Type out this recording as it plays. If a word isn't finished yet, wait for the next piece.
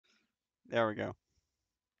There we go.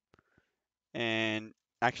 And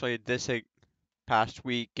actually, this past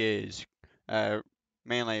week is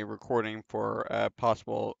mainly recording for a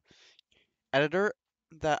possible editor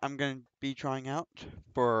that I'm going to be trying out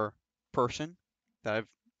for person that I've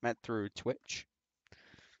met through Twitch,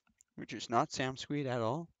 which is not Sam Sweet at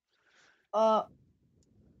all. Uh,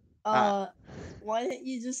 Uh, why didn't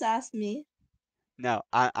you just ask me? no,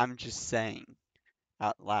 I'm just saying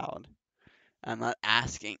out loud. I'm not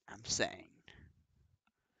asking, I'm saying.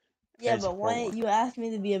 Yeah, As but why for. didn't you ask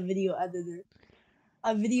me to be a video editor?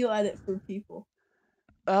 I video edit for people.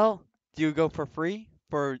 Well, do you go for free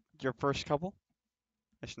for your first couple?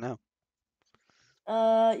 Yes, no.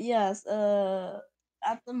 Yes.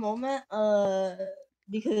 At the moment,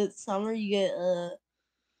 because it's summer, you get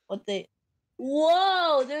what they.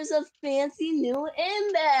 Whoa! There's a fancy new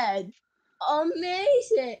embed.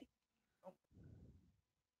 Amazing.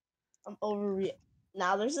 I'm overreacting.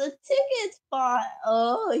 Now there's a ticket spot.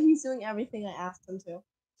 Oh, he's doing everything I asked him to.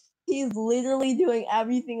 He's literally doing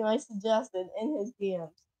everything I suggested in his DMs.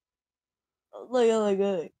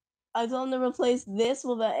 Look. I told him to replace this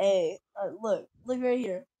with an A. Look right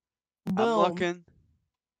here. I'm Boom. looking,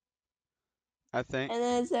 I think. And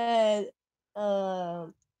then it said,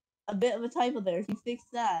 a bit of a typo there. He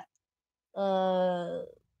fixed that.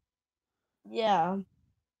 Yeah.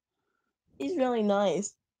 He's really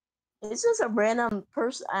nice. It's just a random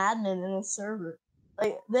person admin in a server.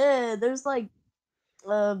 Like, there's like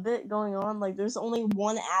a bit going on. Like, there's only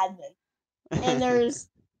one admin. And there's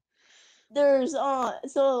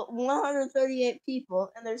so 138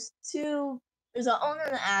 people, and there's an owner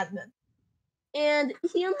and an admin, and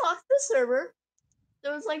he unlocked the server.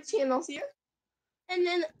 There was like channels here, and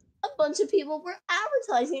then a bunch of people were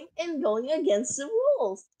advertising and going against the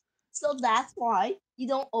rules. So that's why you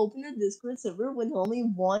don't open a Discord server with only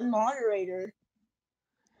one moderator.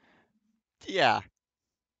 Yeah.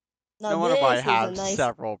 Now No wonder why I this is a have nice.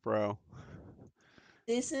 several, bro.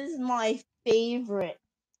 This is my favorite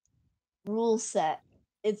rule set.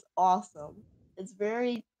 It's awesome. It's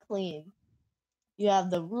very clean. You have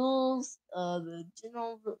the rules, the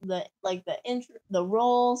general, the intro, the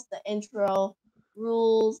roles, the intro,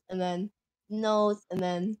 rules, and then notes, and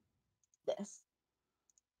then this.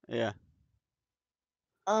 Yeah.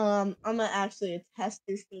 I'm actually a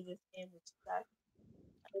tester for this game, which is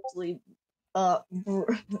actually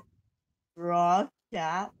raw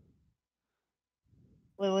chat.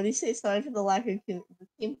 Wait, what do you say? Sorry for the lack of the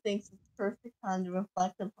team thinks it's perfect time to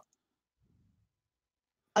reflect upon.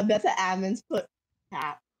 I bet the admins put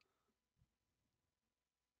chat.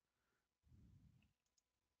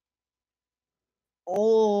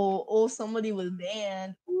 Oh, somebody was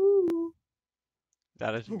banned. Ooh.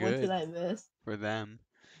 That is What did good I miss? for them.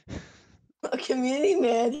 A community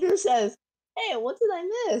manager says, "Hey, what did I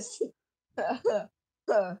miss?"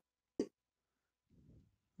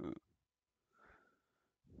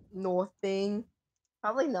 Nothing.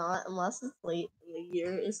 Probably not, unless it's late in the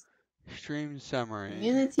year. Is Stream summary.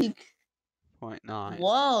 community. 0.9.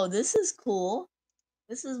 Whoa, this is cool.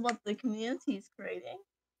 This is what the community is creating.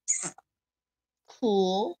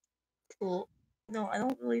 Cool. No, I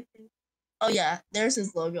don't really think. Oh yeah, there's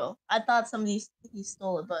his logo. I thought he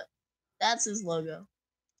stole it, but that's his logo.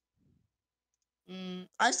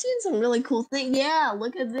 I've seen some really cool things. Yeah,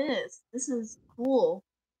 look at this. This is cool.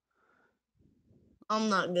 I'm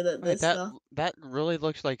not good at Wait, this stuff. that really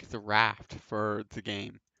looks like the raft for the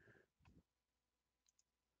game.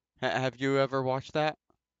 Have you ever watched that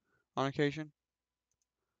on occasion?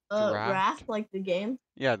 The Raft, raft? like the game.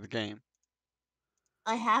 Yeah, the game.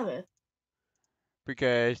 I have it.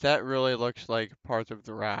 Because that really looks like parts of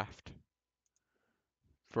the raft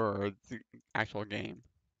for the actual game.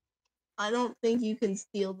 I don't think you can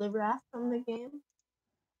steal the raft from the game.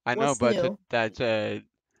 I know, What's but new? that's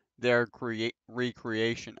their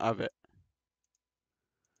recreation of it.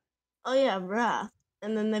 Oh yeah, raft.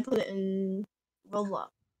 And then they put it in Roblox.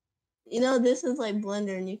 You know, this is like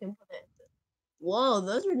Blender, and you can put it. Whoa,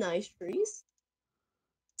 those are nice trees.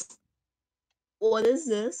 What is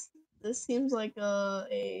this? This seems like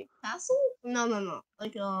a castle. No.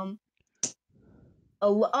 Like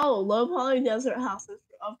low poly desert houses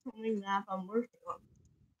for upcoming map I'm working on.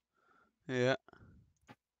 Yeah.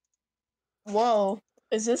 Whoa,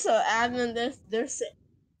 is this a admin? This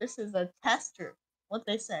is a tester. What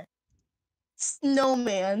they say?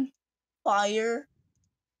 Snowman, fire.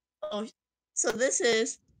 Oh, so this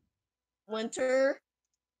is winter,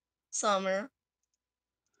 summer.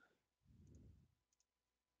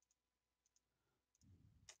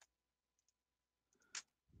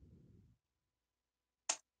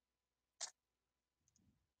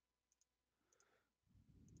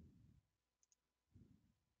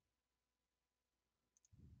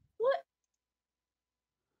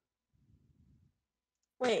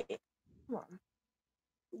 Wait, come on.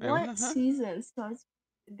 Wait, What what? season starts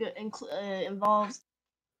involves?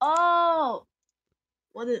 Oh,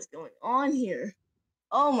 what is going on here?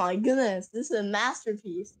 Oh my goodness, this is a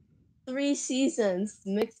masterpiece. 3 seasons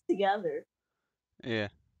mixed together. Yeah.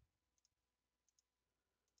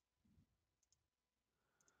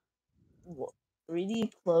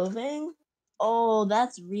 3D clothing? Oh,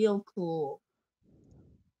 that's real cool.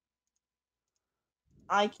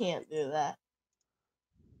 I can't do that.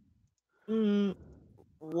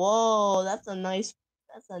 Whoa, that's a nice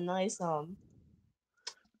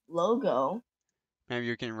logo. Maybe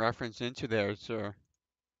you can reference into there, sir.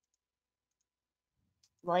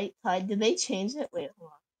 Light tide. Did they change it? Wait,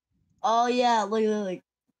 hold on. Oh yeah,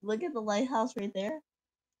 look at the lighthouse right there.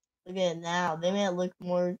 Look at it now. They made it look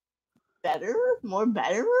better? More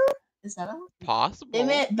better? Is that a They made Possible.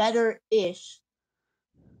 it better-ish.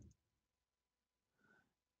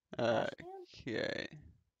 Trash can? Okay. Is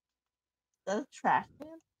that a trash can?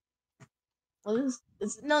 What is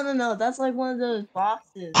no, that's like one of those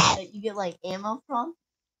boxes that you get like ammo from.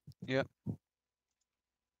 Yep.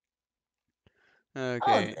 Oh,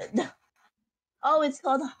 Okay. oh, it's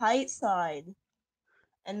called Height Side.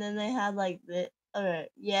 And then they had like the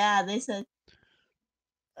yeah, they said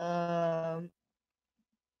um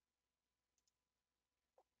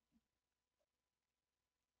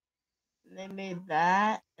they made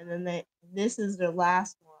that, and then this is their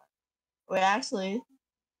last one. Wait, actually,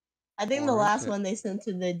 I think the Or is last it? one they sent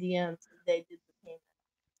to the DMs, they did the payment.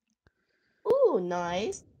 Ooh,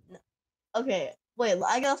 nice. Okay, wait,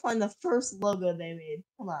 I gotta find the first logo they made.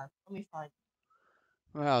 Hold on, let me find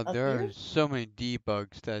Wow, it. Up there here. are so many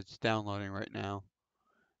debugs that's downloading right now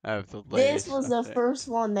of the This latest was the update. first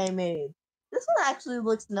one they made. This one actually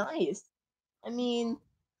looks nice. I mean,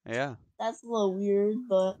 Yeah, that's a little weird,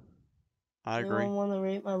 but I agree. anyone want to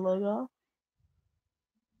rate my logo?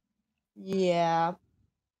 Yeah.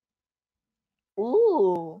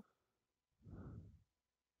 Ooh.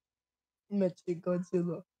 Metric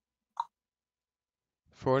Godzilla.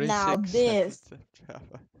 Now 46 this, seconds of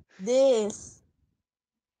Java. this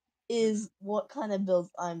is what kind of builds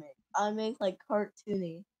I make. I make like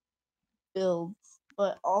cartoony builds,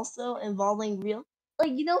 but also involving real,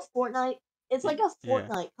 like Fortnite. It's like a Yeah.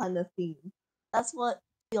 Fortnite kind of theme. That's what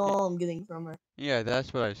Y- all I'm getting from her. Yeah,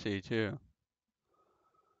 that's what I see too.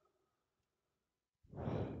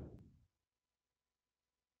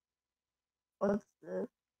 What's this?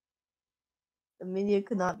 The media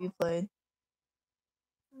could not be played.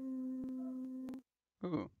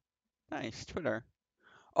 Ooh, nice. Twitter.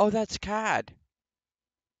 Oh, that's CAD.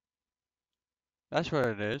 That's what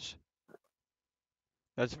it is.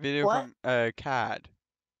 That's a video What? from CAD.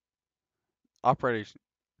 Operating,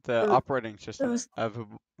 the There, operating there system was. of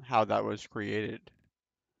how that was created.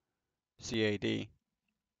 CAD.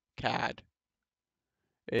 CAD.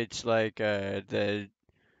 It's like the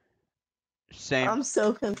same I'm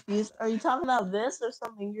so confused. Are you talking about this or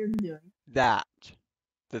something you're doing? that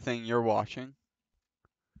the thing you're watching.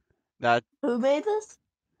 That Who made this?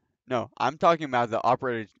 no, I'm talking about the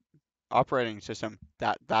operating system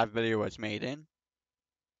that that video was made in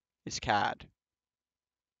is CAD.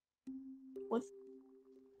 What's?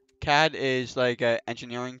 CAD is like a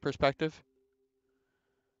engineering perspective.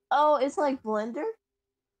 Oh, it's like Blender.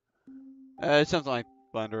 It's something like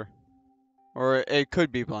Blender, or it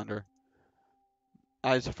could be Blender.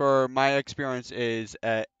 As for my experience is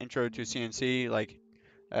intro to CNC, like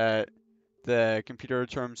uh, the computer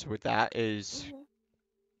terms with that is Mhm.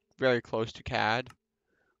 very close to CAD,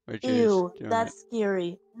 which is Ew, doing it. that's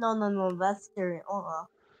scary. No, that's scary.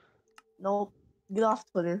 Nope. Get off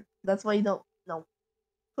Twitter. That's why you don't. No.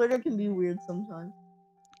 Twitter can be weird sometimes.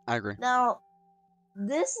 I agree. Now,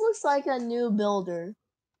 this looks like a new builder.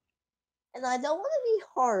 And I don't want to be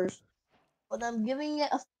harsh, but I'm giving it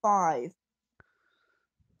a 5.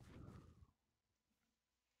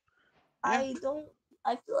 Yeah, I don't.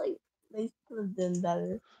 I feel like they could have done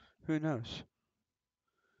better. who knows?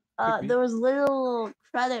 Could be. There was little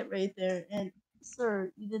credit right there, and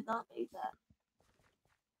sir, you did not make that.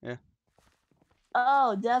 Yeah.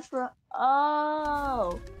 Oh, Dev for.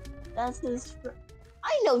 Oh, that's his.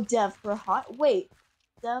 I know Dev for hot. Wait,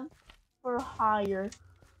 Dev for hire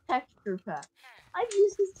texture pack. I've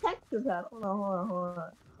used his texture pack. Hold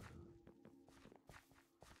on.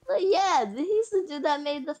 But yeah, he's the dude that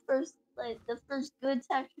made the first good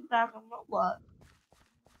texture pack on Roblox.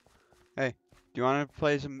 Hey, do you want to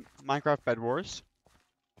play some Minecraft Bed Wars?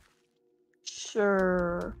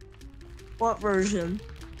 Sure. What version?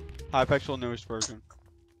 Hypixel newest version.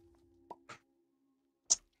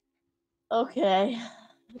 Okay.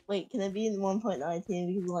 Wait, can it be in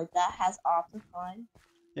 1.19 because like that has Optifine?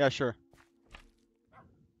 Yeah, sure.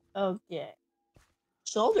 Okay.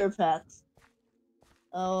 Shoulder pets.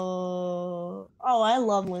 Oh, I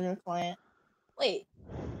love Winter Client. Wait,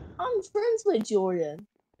 I'm friends with Jordan.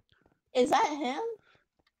 Is that him?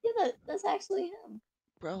 Yeah, that's actually him.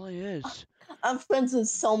 Probably is. I'm friends with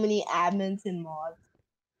so many admins and mods.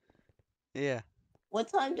 Yeah.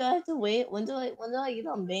 What time do I have to wait? When do I get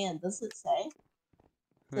unbanned? Does it say?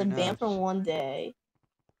 Who The ban for knows? 1 day.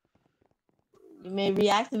 You may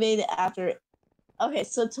reactivate it after. Okay,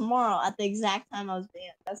 so tomorrow at the exact time I was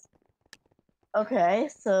banned. That's okay.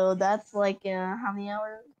 So that's like how many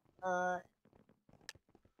hours?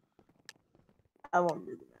 I won't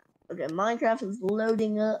do the math. Okay, Minecraft is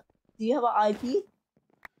loading up. Do you have an IP?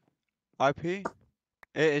 IP?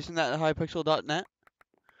 Isn't that hypixel.net?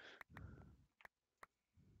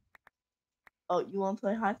 Oh, you want to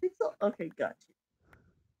play Hypixel? Okay, got you.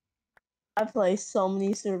 I play so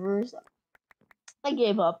many servers. I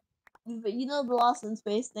gave up. But you know the Lost in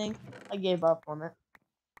Space thing? I gave up on it.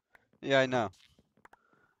 Yeah, I know.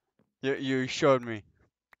 You showed me.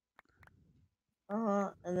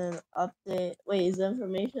 And then update. Wait, is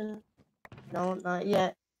information? No, not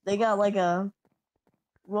yet. They got like a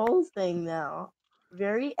roll thing now.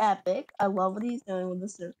 Very epic. I love what he's doing with the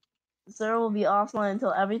server. The server will be offline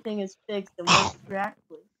until everything is fixed and works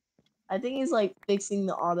correctly. I think he's like fixing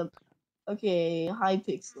the auto. Okay,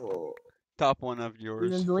 Hypixel. Top one of You can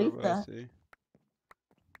yours for delete what I that. see.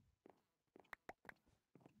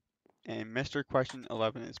 And Mr. Question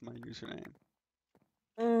 11 is my username.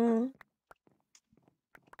 Mm.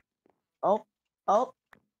 Oh, oh.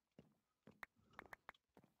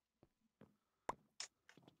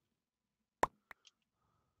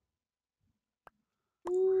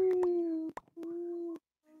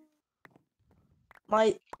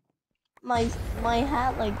 My my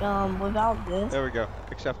hat like without this, There we go.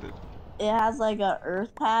 Accepted. it has like a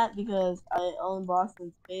Earth hat because I own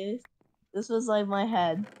Boston Space. This was like my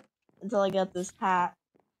head until I got this hat.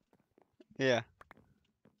 Yeah.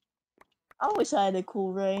 I wish I had a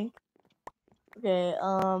cool rank. Okay,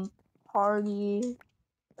 party.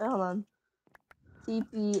 Wait, hold on.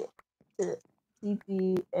 TP to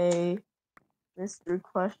TPA Mr.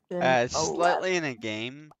 Question 11. Slightly in a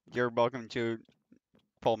game, you're welcome to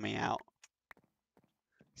pull me out.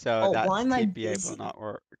 So Oh, that why am I TPA will busy? not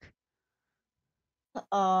work.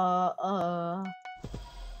 How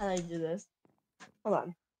do I do this? Hold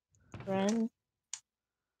on.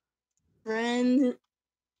 Friend.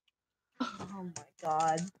 Oh my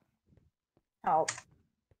god. Help.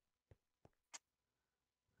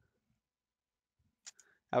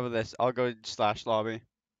 How about this? I'll go slash lobby.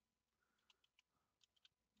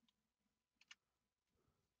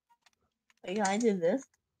 Wait, can I do this?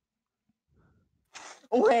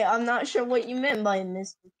 Wait, I'm not sure what you meant by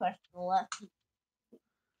Mr. Question 11.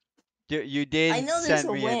 You I did know there's send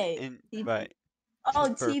a me an way. TP. invite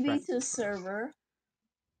Oh, for TB friends to request. server.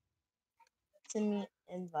 Send me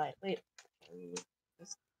invite. Wait.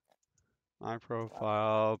 My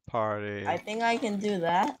profile, party, I think I can do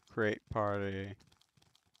that. create party,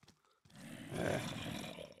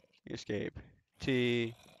 escape,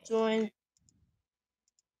 T. Join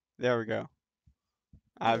There we go.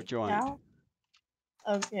 I've the joined. cow.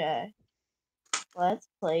 Okay. Let's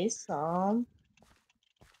play some.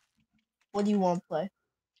 What do you want to play?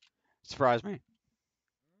 Surprise me.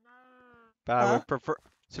 But I Huh? would prefer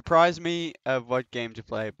surprise me of what game to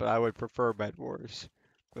play, but I would prefer Bed Wars.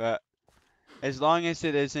 But as long as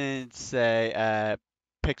it isn't, say,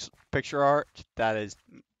 picture art, that is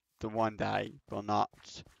the one that I will not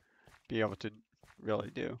be able to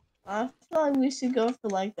really do. I feel like we should go for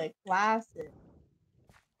like the classic.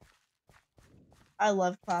 I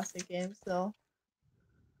love classic games, so.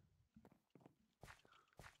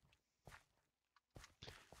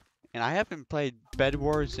 And I haven't played Bed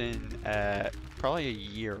Wars in probably a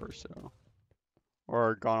year or so,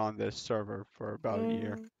 or gone on this server for about a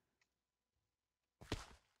year.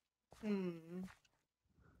 Hmm.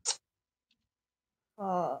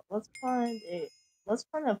 Let's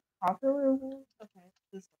find a popular one. Okay,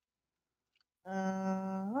 this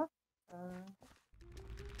one.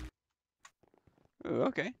 Ooh,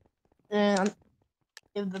 okay. And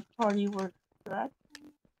if the party works correct.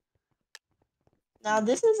 Now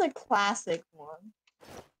this is a classic one.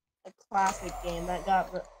 A classic game that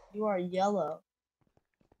got. You are yellow.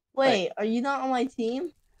 Wait, Wait, are you not on my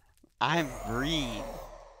team? I'm green.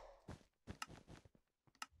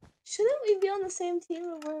 Shouldn't we be on the same team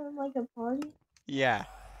when we're in like a party? Yeah,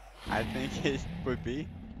 I think it would be.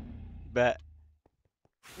 But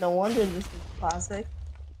No wonder this is classic.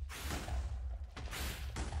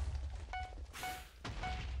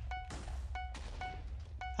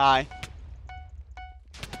 Hi.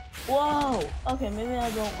 Whoa! Okay, maybe I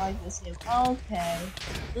don't like this game. Okay.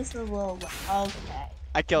 This is a little... Okay.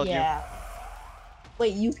 I killed Yeah.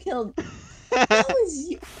 Wait, you killed... you. That was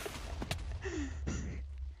you!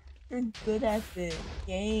 You're good at this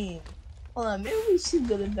game. Hold on, maybe we should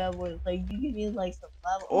go to bed with, like, you give me, like, some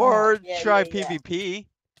level... Oh, Or yeah, try yeah, yeah. PvP.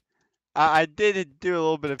 I did do a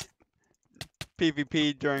little bit of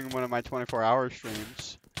PvP during one of my 24-hour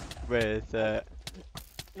streams with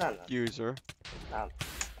No, no, user. no.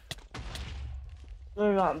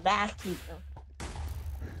 We're going back, people.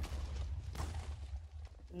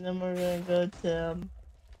 And then we're gonna go to...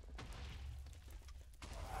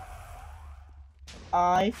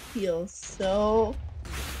 I feel so...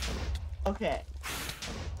 Okay.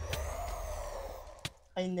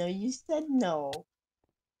 I know you said no,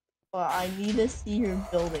 but I need to see your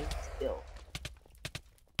building skill.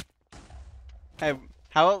 Hey,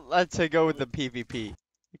 how about let's go with the PvP?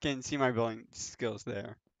 You can see my building skills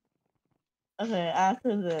there. Okay,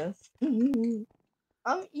 after this.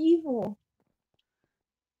 I'm evil.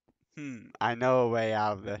 I know a way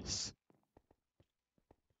out of this.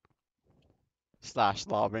 Slash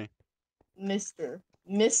lobby. Mister,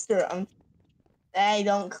 Hey,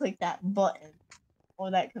 don't click that button. Or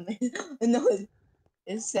that command. No,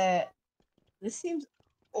 it's that. This seems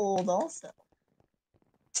old also.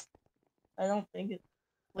 I don't think it.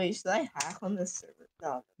 Wait, should I hack on this server?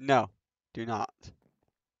 No. No, do not.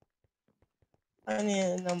 I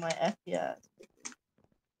need to know my FPS.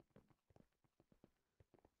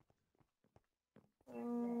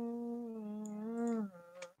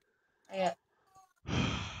 I got.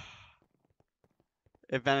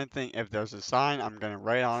 If anything, if there's a sign, I'm gonna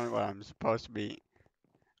write on it what I'm supposed to be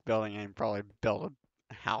building and probably build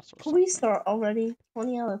a house or Can something. we start already?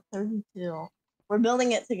 20 out of 32. We're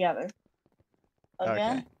building it together. Okay?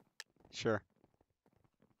 Okay, sure.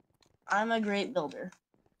 I'm a great builder.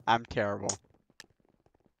 I'm terrible,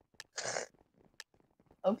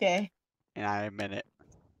 Okay. and I admit it.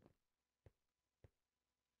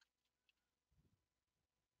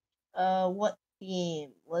 What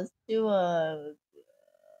theme? Let's do a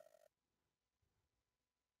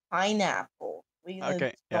pineapple. We gonna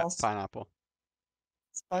Okay, yeah, spell pineapple.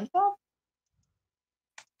 SpongeBob?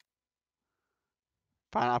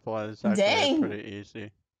 Pineapple is actually Dang! pretty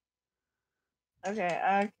easy. Okay.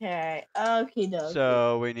 Okie dokie.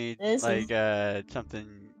 So we need This like is something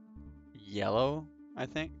yellow, I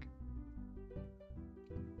think.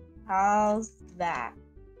 how's that?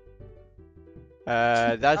 That's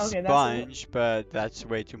Okay, that's a sponge, but that's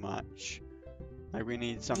way too much. Like we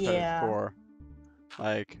need something yeah. for,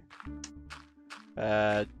 like,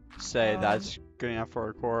 say that's good enough for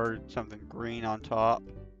a core. Something green on top,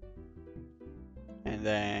 and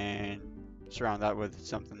then surround that with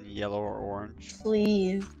something yellow or orange.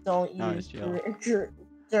 Please don't No, use it's yellow.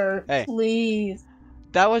 dirt. Hey, Please.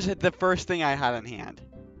 that was the first thing I had in hand.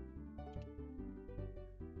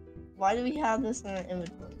 Why do we have this in our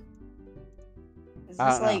inventory? Is I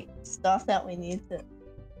this don't know. like stuff that we need to?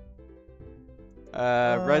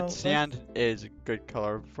 Red Let's- sand is a good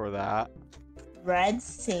color for that. Red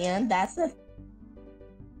sand. That's a.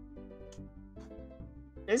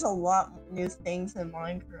 There's a lot new things in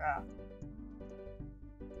Minecraft.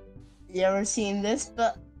 You ever seen this?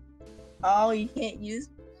 But oh, you can't use.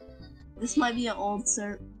 This might be an old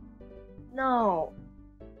server. No.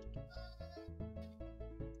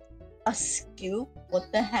 A scoop?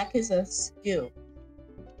 What the heck is a scoop?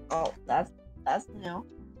 Oh, that's new.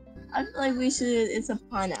 I feel like we should. It's a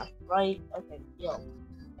pineapple, right? Okay, yo.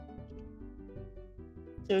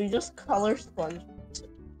 So we just color sponge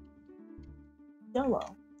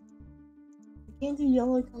yellow. You can't do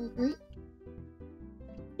yellow concrete.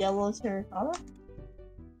 Yellow terracotta.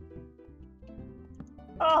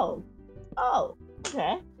 Oh,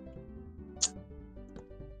 okay.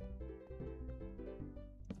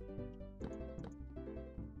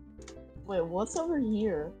 Wait, what's over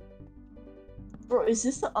here? Bro, is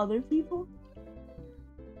this the other people?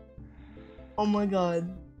 Oh my god.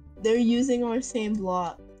 They're using our same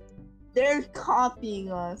block. They're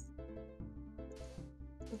copying us.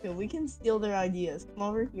 Okay, we can steal their ideas. Come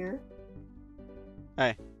over here.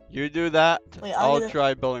 Hey, you do that. Wait, I'll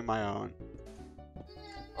try building my own.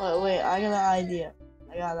 Wait, I got an idea.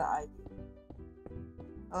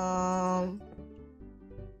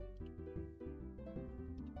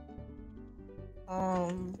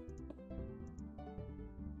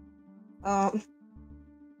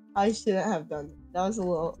 I shouldn't have done that. That was a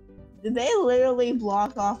little. Did they literally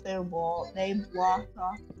block off their wall? They blocked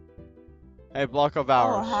off. Hey, block of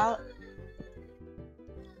ours. Oh,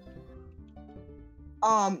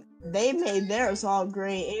 how? they made theirs all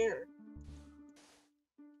gray air.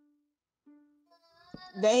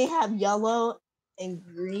 They have yellow and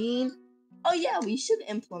green. Oh yeah, we should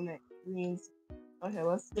implement greens. Okay,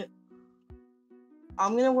 let's do.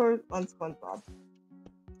 I'm gonna work on SpongeBob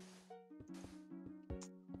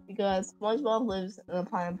because SpongeBob lives in a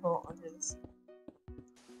pineapple under the sea.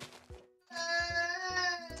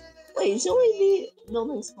 Wait, should we be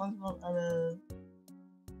building SpongeBob out of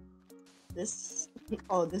this?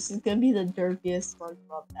 Oh, this is gonna be the dirtiest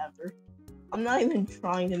SpongeBob ever. I'm not even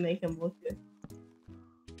trying to make him look good.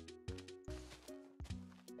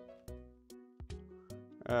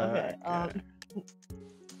 Okay,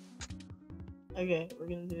 okay, we're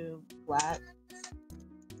gonna do flat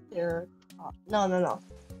terracotta. No.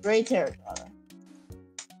 Gray terracotta. Do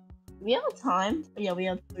we have time? Oh, yeah, we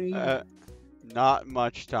have 3 minutes. Not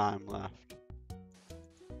much time left.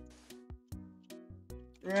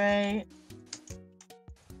 Gray.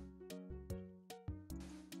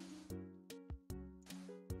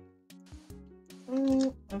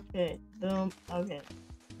 Okay, boom, okay.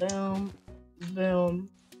 Boom, boom.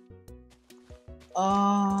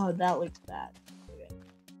 Oh, that looks bad.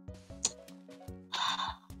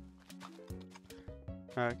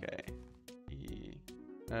 Okay.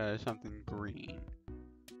 Something green.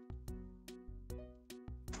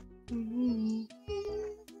 Green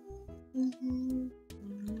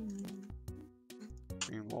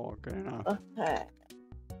wall, good enough. Okay.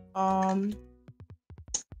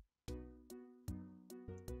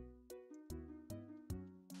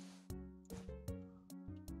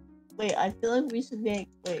 Wait, I feel like we should make.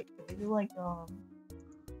 Wait, can we do like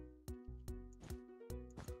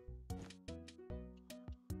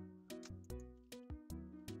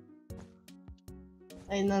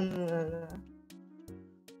Hey, no. No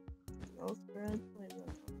spread. Wait,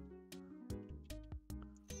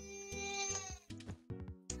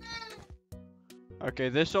 no. Okay,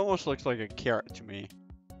 this almost looks like a carrot to me.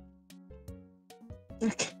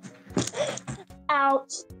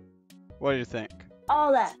 Ouch. What do you think? Oh,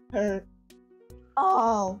 that hurt.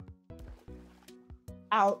 Oh.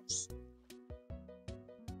 Ouch.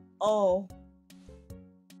 Oh.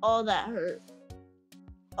 Oh, that hurt.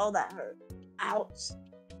 Oh, that hurt. Ouch.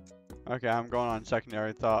 Okay, I'm going on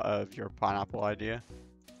secondary thought of your pineapple idea.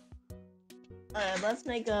 Alright, let's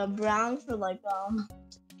make a brown for like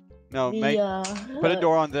No, the put a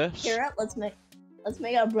door on this. carrot. Let's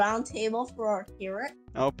make a brown table for our carrot.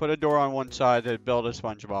 No, put a door on one side to build a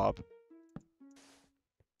SpongeBob.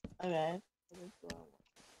 Okay.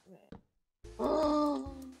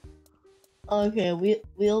 Okay,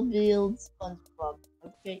 we'll build SpongeBob.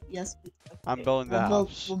 Okay, yes. Okay. I'm building the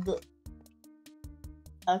house.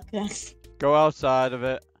 Okay. Go outside of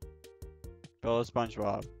it. Build a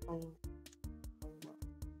SpongeBob.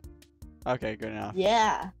 Okay, good enough.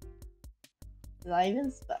 Yeah. Did I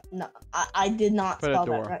even no, I did not Put a spell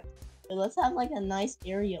door. that right. Wait, let's have like a nice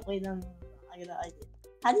area. Wait, no. I got an idea.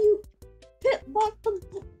 How do you fit lock the?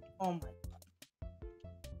 Oh my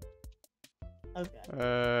god.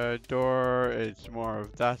 Okay. Door. It's more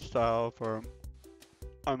of that style for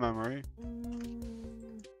a memory.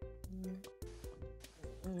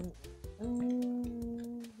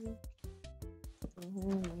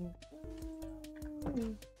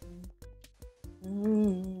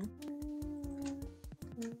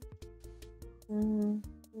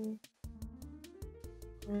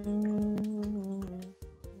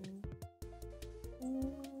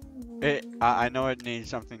 I know it needs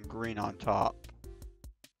something green on top.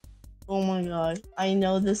 Oh my gosh. I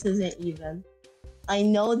know this isn't even. I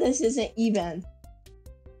know this isn't even.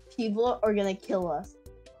 People are gonna kill us.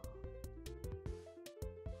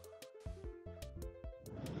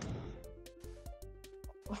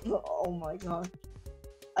 Oh my god.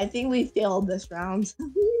 I think we failed this round.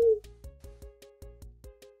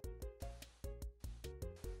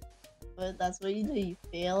 But that's what you do. You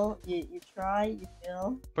fail, you try, you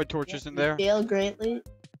fail. Put torches in You there. fail greatly,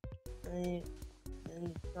 and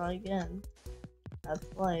you try again. That's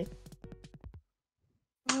life.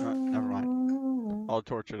 Never mind. I'll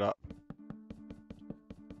torch it up.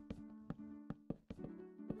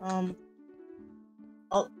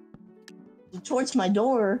 Oh, you torched my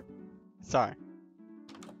door. Sorry.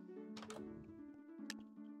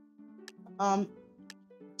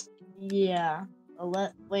 Yeah.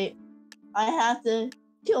 Wait. I have to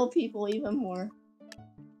kill people even more.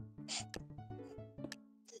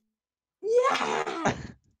 Yeah.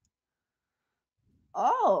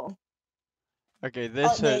 Oh. Okay,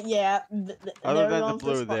 this yeah. other than the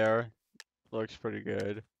blue there, looks pretty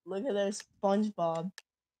good. Look at their SpongeBob.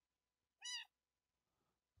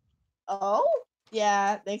 Oh,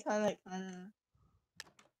 yeah. They kind of.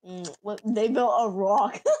 What they built a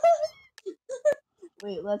rock.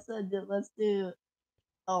 Wait, let's do.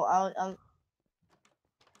 Oh, I'm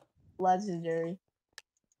legendary.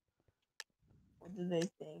 What do they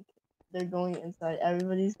think? They're going inside.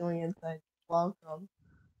 Everybody's going inside. Welcome.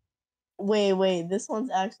 Wait. This one's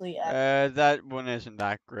actually. That one isn't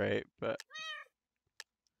that great, but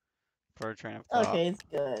for a train of thought. Okay, it's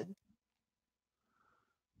good.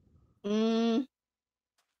 Mm,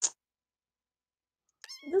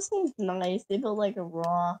 this one's nice. They built like a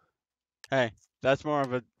rock. Hey, that's more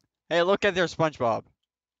of a. Hey, look at their SpongeBob.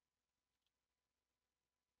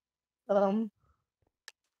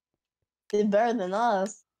 They're better than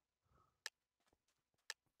us.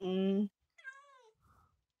 Mm.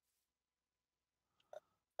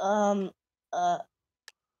 Um.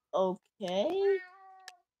 Okay.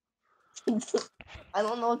 I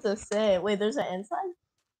don't know what to say. Wait, there's an inside?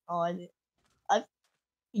 Oh, I did.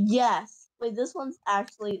 Yes. Wait, this one's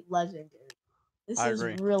actually legendary. This I is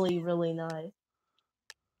agree. really, really nice.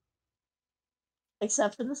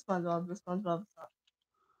 Except for the SpongeBob. The SpongeBob's not.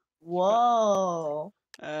 Whoa.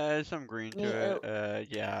 Some green to it.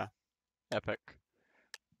 Yeah. Epic.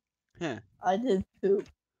 Huh. I did poop.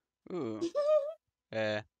 Ooh.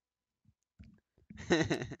 Uh.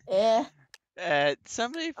 Eh.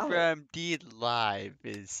 Somebody Oh, from D Live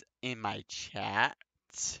is in my chat.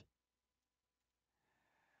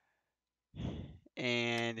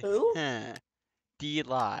 And, who? D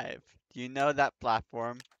Live. Do you know that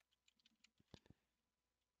platform?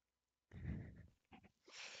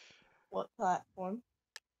 What platform?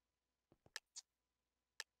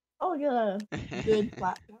 Oh, yeah. Good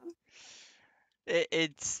platform.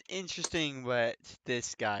 It's interesting what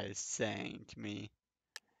this guy is saying to me,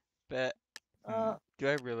 but do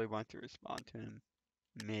I really want to respond to him?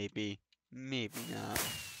 Maybe, maybe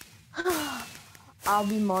I'll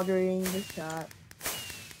be moderating the chat.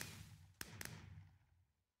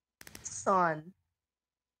 Son.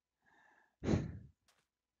 not.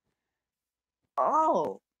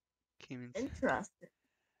 Oh, Came in. interesting.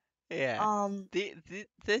 Yeah,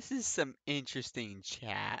 this is some interesting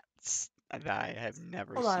chats that I have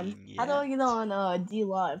never Hold on. seen How do yet. I get on D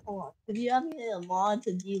Live? Hold on. Could you have me a mod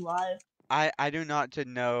to D Live? I do not to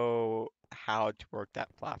know how to work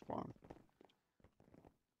that platform.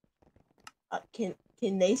 Can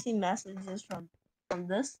they see messages from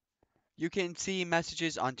this? You can see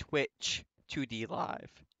messages on Twitch to D Live.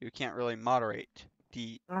 You can't really moderate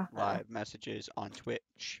D Live messages on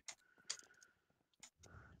Twitch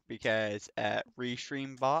because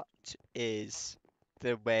Restream Bot is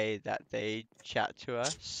the way that they chat to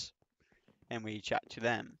us and we chat to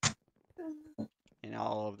them and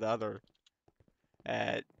all of the other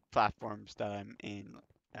platforms that I'm in.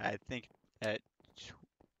 I think at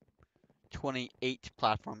 28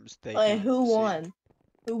 platforms they Wait, can't who see. won?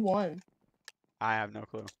 Who won? I have no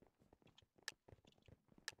clue.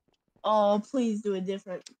 Oh, please do a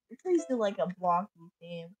different. Please do like a blocking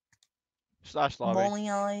game. Slash lobby. Bowling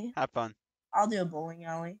alley. Have fun. I'll do a bowling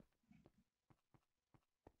alley.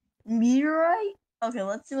 Meteorite? Okay,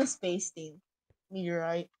 let's do a space theme.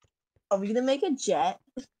 Meteorite. Are we gonna make a jet?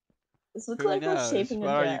 This looks Who like we're knows? shaping a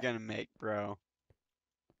What are you jet. gonna make, bro?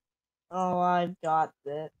 Oh, I've got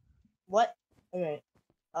it. What? Okay.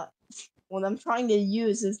 What I'm trying to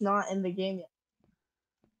use is not in the game yet.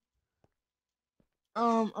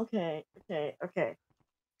 Okay.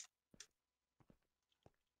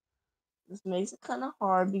 This makes it kind of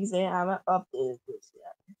hard because they haven't updated this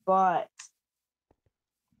yet. But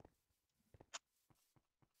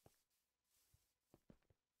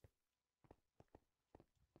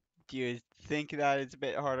Do you think that it's a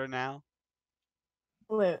bit harder now?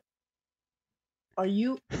 wait, are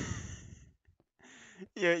you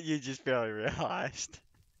You just barely realized.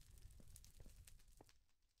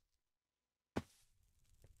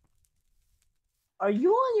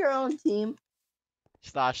 on your own team?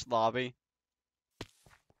 Slash lobby.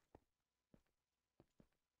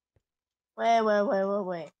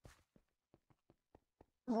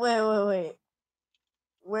 Wait.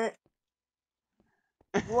 Where?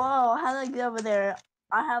 Whoa! How did I get over there?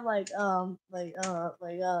 I have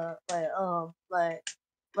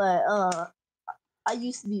I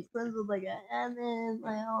used to be friends with like a admin,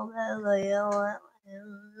 like all that, like all that.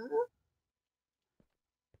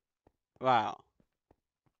 Wow.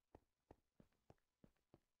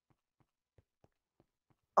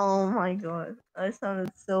 Oh my god, I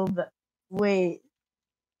sounded so bad. Wait.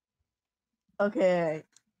 Okay.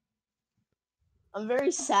 I'm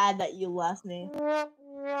very sad that you left me.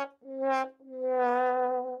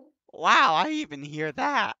 Wow, I even hear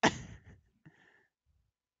that.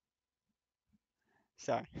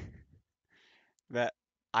 Sorry. But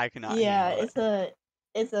I cannot Yeah, handle it.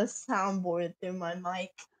 it's a soundboard through my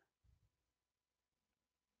mic.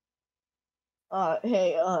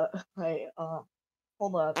 Hey,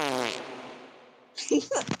 hold up.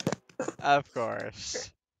 Of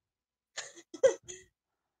course.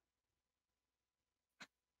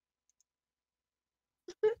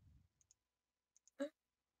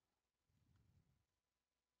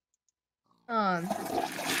 Um,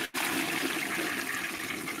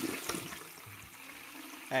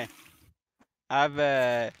 Hey, I've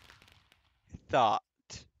a thought.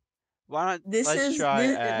 Why not let's try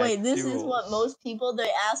this is what duels? most people they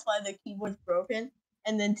ask why their keyboard's broken,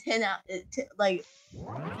 and then 10 out like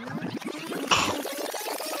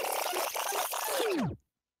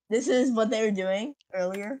this is what they were doing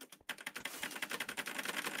earlier.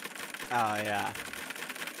 Oh yeah.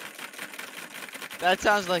 That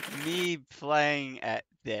sounds like me playing at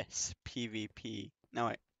this PvP. No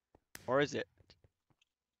wait. Or is it?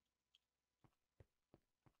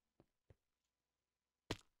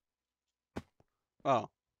 Oh.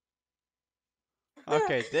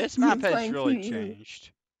 Okay, this Me map has playing really PvP.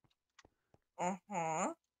 changed.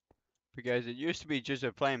 Uh-huh. Because it used to be just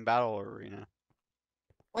a plain battle arena.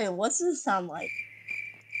 Wait, what's this sound like?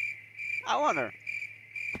 I wonder.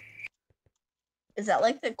 Is that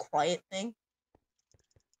like the quiet thing?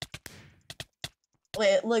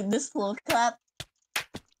 Wait, look, this flow clap.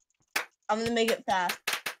 I'm gonna make it fast.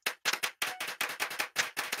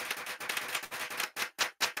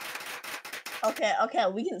 Okay,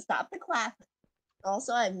 we can stop the clap.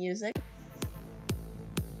 Also, I have music,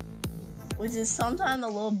 which is sometimes a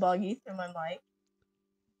little buggy through my mic.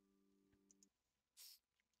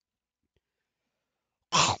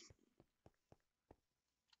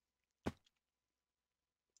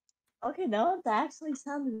 Okay, that actually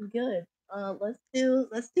sounded good. Let's do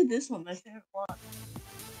this one, my favorite one.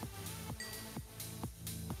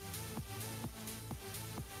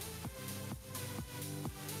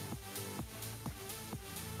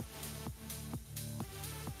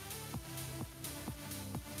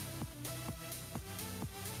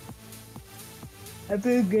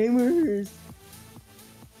 Epic gamers.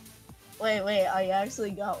 Wait, I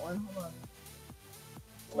actually got one. Hold on.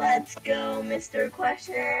 Let's go, Mr.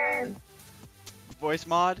 Question. Voice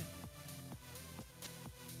mod?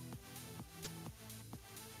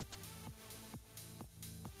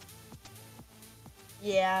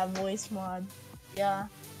 Yeah, voice mod. Yeah.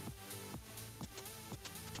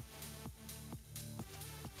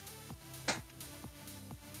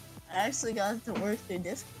 I actually got it to work through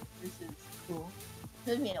Discord, which is cool.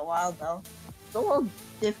 Took me a while though. It's a little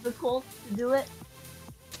difficult to do it.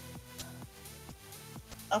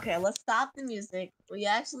 Okay, let's stop the music. We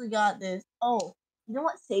actually got this. Oh, you know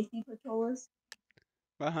what safety patrol is?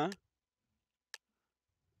 Uh-huh.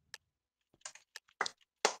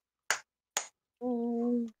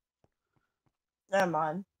 Never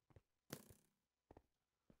mind.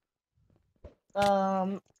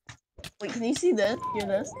 Wait, can you see this? Hear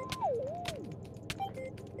this?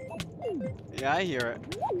 Yeah, I hear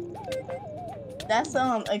it. That's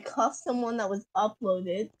a custom one that was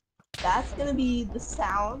uploaded. That's gonna be the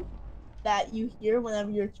sound that you hear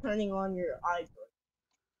whenever you're turning on your iDoor.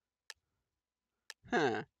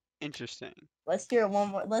 Huh. Interesting. Let's hear it one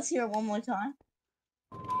more. Let's hear it one more time.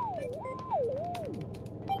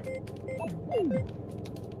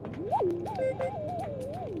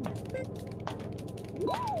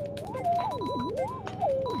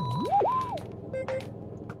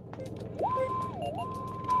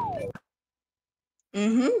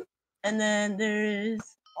 And then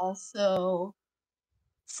there's also.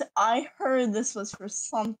 So I heard this was for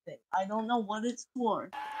something. I don't know what it's for.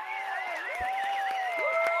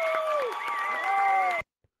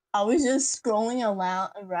 I was just scrolling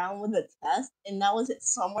around with a test, and that was it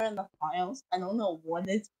somewhere in the files. I don't know what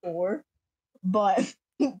it's for, but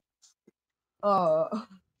sounds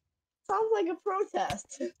like a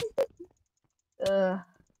protest.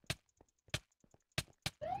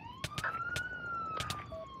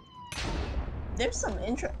 There's some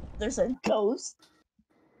intro. There's a ghost.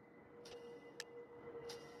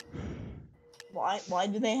 Why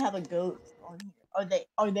do they have a ghost on here?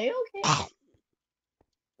 Are they okay?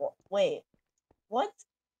 Wait, what?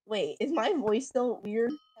 Wait, is my voice still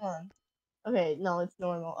weird? Hold on. Okay, no, it's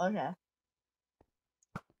normal. Okay.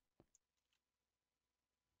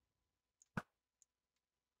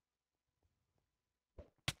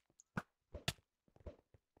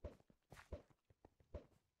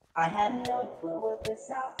 I have no clue what this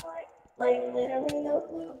sounds like. Like literally no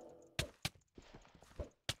clue.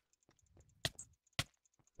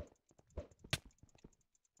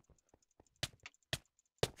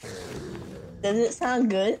 Does it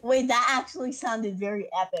sound good? Wait, that actually sounded very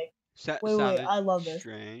epic. Wait, I love this.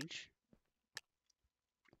 Strange.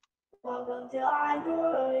 Welcome to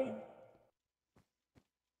Android.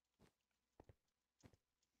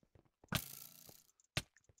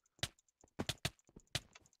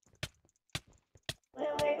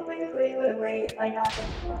 Wait, I got this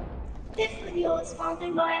one. This video is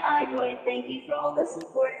sponsored by Android. Thank you for all the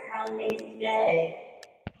support. Have an amazing day.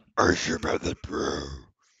 I should have the bro.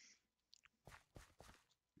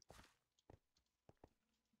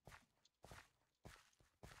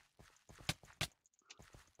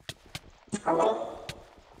 Hello?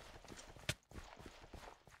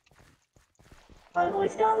 My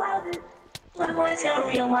voice got louder. My voice got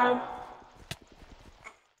real loud.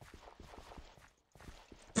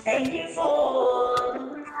 Thank you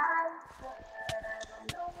for...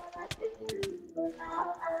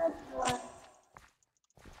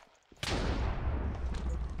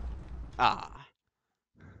 Ah.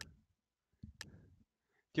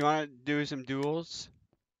 Do you want to do some duels?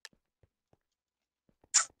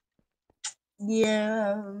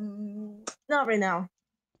 Yeah, not right now.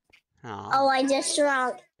 Oh, I just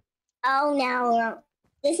shrunk. Oh no,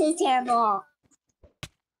 this is terrible.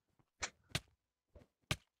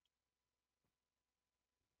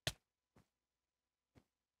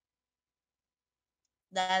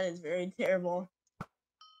 That is very terrible.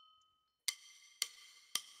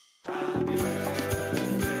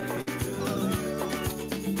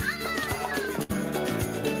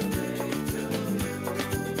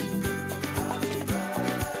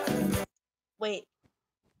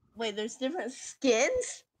 Wait, there's different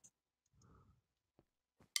skins?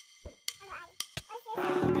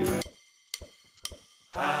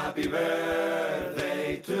 Happy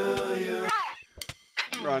birthday to you.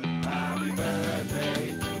 run. Happy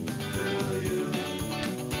birthday to you.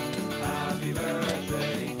 Happy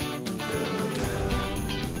birthday to you.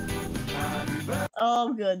 Happy birthday.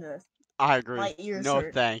 Oh goodness. I agree. My ears No,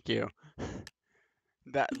 hurt. thank you.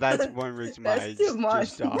 That's one reason why I That's too much.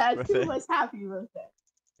 just stopped That's with too it. much happy birthday.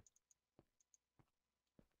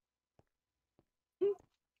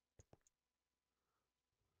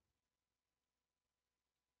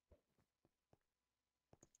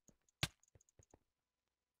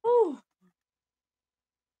 Ooh.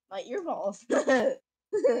 My earballs.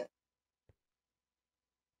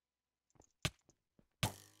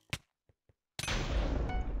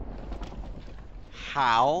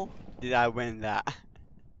 How did I win that?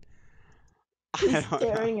 I He's don't know.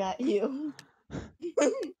 staring at you.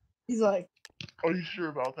 He's like, Are you sure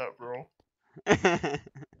about that, bro?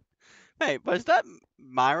 Wait, was that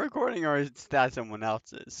my recording or is that someone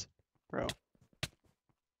else's? Bro.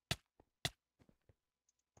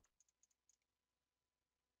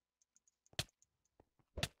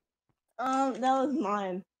 that was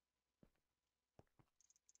mine.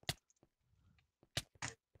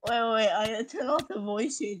 Wait, I gotta turn off the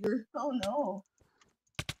voice changer. Oh no.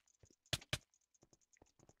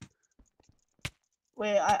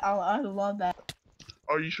 Wait, I love that.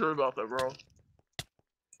 Are you sure about that, bro?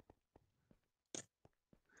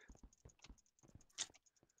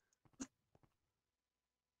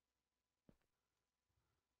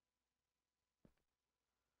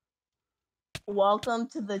 Welcome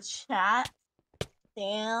to the chat,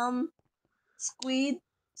 Sam Squeed,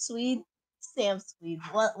 Sam Squeed.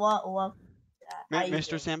 What? How you Mr.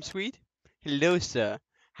 doing Sam today? Sweet? Hello, sir.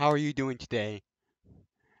 How are you doing today?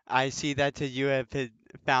 I see that you have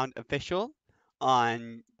found official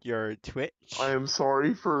on your Twitch. I am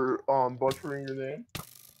sorry for butchering your name.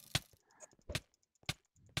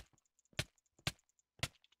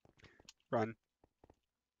 Run.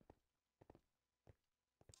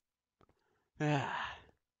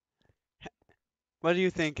 What do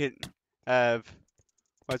you think of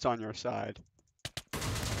what's on your side?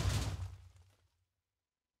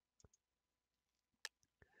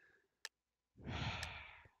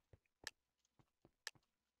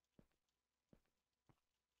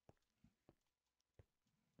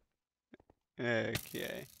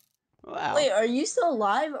 Okay. Wow. Wait, are you still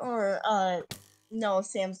live or no,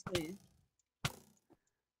 Sam Squeed?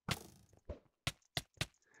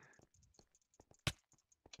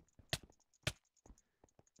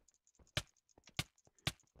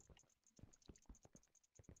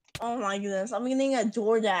 Oh my goodness, I'm getting a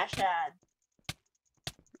DoorDash ad.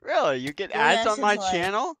 Really? You get DoorDash ads on is my like-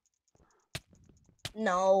 channel?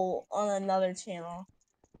 No, on another channel.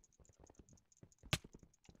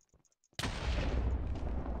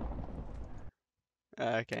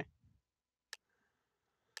 Okay.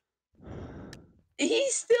 He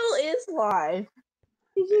still is live.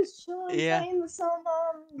 He's just chilling, Yeah. playing some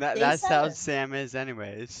That's how Sam is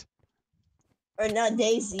anyways. Or not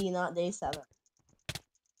day Z, not day 7.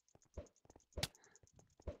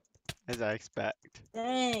 As I expect.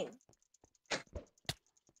 Dang.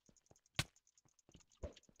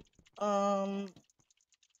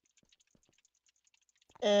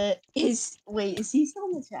 Is he still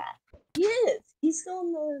in the chat? He is. He's still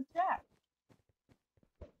in the chat.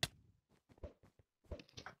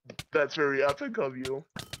 That's very epic of you.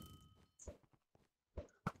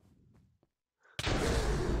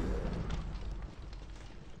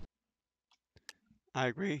 I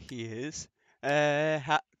agree, he is.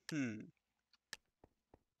 Hmm.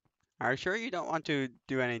 Are you sure you don't want to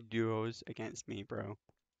do any duos against me, bro?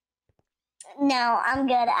 No, I'm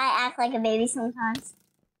good. I act like a baby sometimes.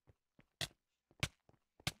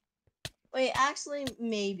 Wait, actually,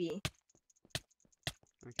 maybe.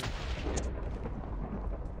 Okay.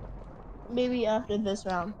 Maybe after this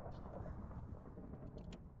round.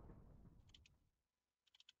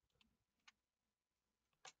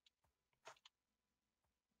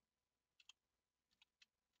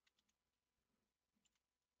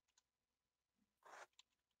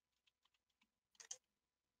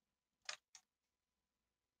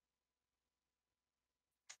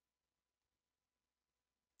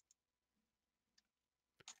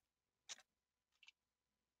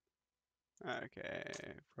 Okay.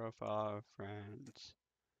 Profile, friends.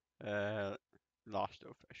 Lost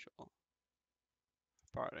official.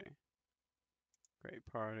 Party. Great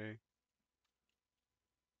party.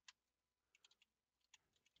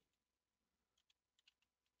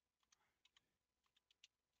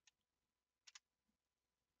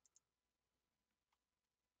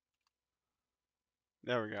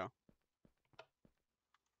 There we go.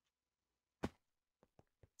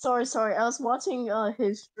 Sorry. I was watching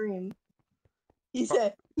his stream. He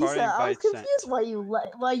said Party I was invite sent. confused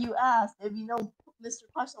why you asked if you know Mr.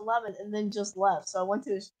 Question 11 and then just left. So I went to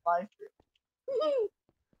his live stream.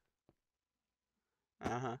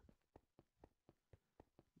 Uh-huh.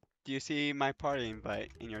 Do you see my party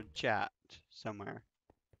invite in your chat somewhere?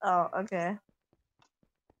 Oh, okay.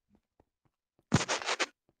 I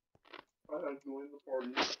have joined the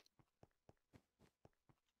party.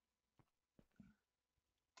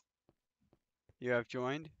 You have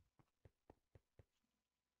joined?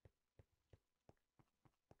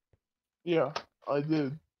 Yeah, I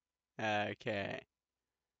did. Okay.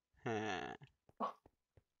 Huh.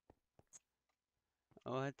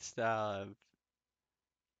 What style of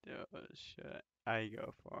duos should I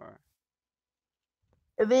go for?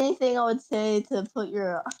 If anything, I would say to put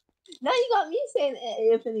your. Now you got me saying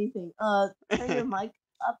if anything. Turn your mic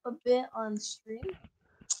up a bit on stream.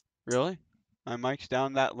 Really? My mic's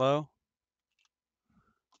down that low?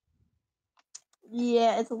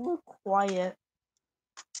 Yeah, it's a little quiet.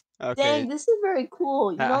 Okay. Dang, this is very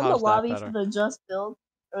cool. You know the How's that lobby for better? the Just Build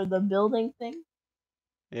or the building thing?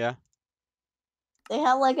 Yeah? They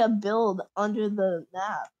have like a build under the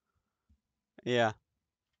map. Yeah.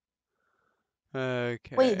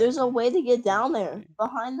 Okay. Wait, there's a way to get down Let's there. see.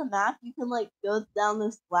 Behind the map, you can like go down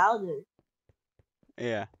this ladder.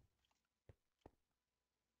 Yeah.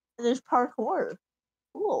 And there's parkour.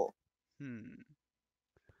 Cool. Hmm.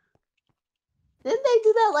 Didn't they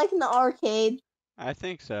do that like in the arcade? I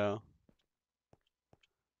think so.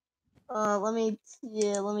 Let me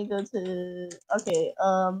go to. Okay.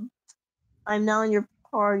 I'm now in your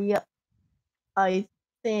party. I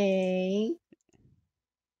think.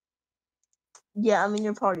 Yeah, I'm in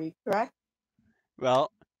your party. Correct?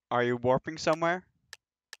 Well, are you warping somewhere?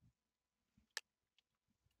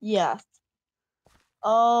 Yes.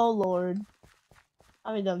 Oh Lord. I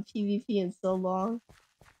haven't done PvP in so long.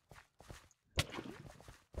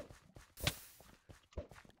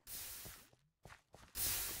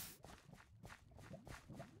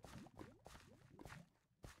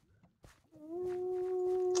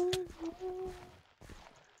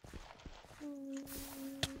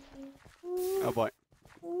 Oh boy.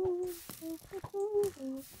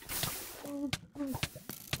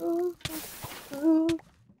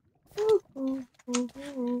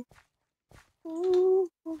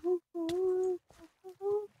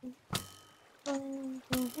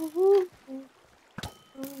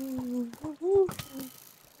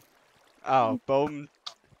 Oh,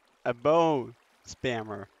 a bow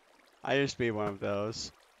spammer. I used to be one of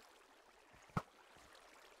those.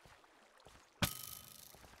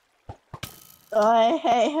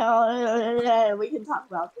 Hey, we can talk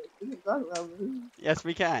about this. Yes,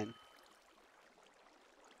 we can.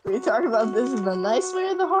 We can talk about this in the nice way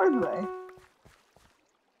or the hard way.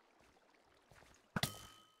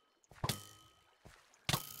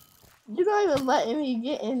 You're not even letting me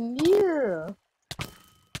get in near.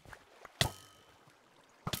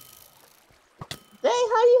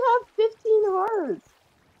 how do you have 15 hearts?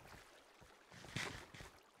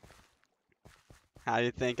 How do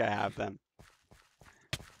you think I have them?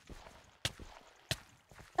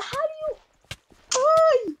 How do you...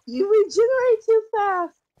 Oh, you regenerate too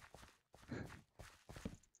fast.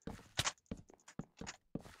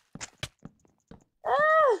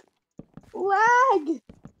 Ah! Lag!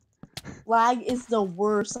 Lag is the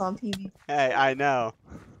worst on PvP. Hey, I know.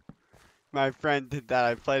 My friend that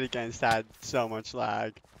I played against had so much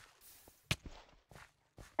lag.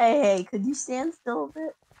 Hey, could you stand still a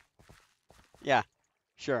bit? Yeah,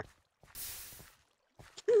 sure.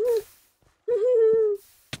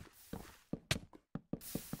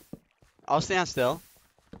 I'll stand still.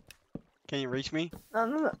 Can you reach me?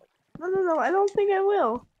 No, I don't think I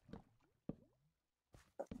will.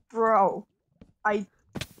 Bro, I...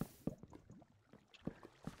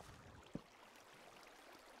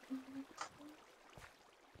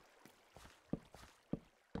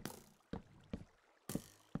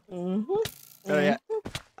 Mm-hmm. Oh yeah.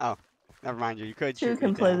 Oh, never mind you. You could Two shoot me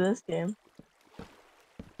can play down. this game.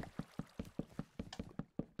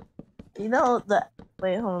 You know the...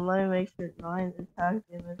 Wait, hold on, let me make sure. 9 attack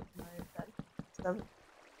damage, 9 attack 7.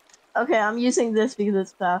 Okay, I'm using this because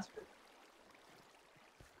it's faster.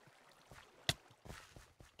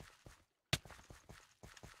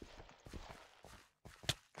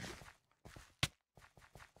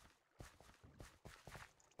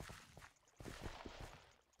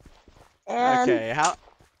 And... Okay,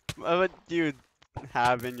 what do you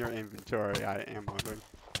have in your inventory? I am wondering.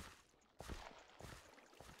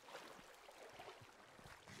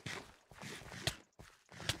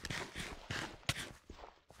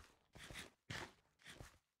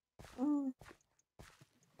 Mm.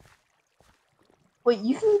 Wait,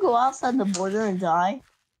 you can go outside the border and die?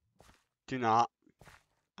 Do not.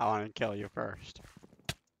 I want to kill you first.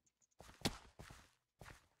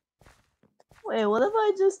 Wait, what if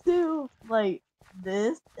I just do, like,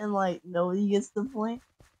 this and, like, nobody gets the point?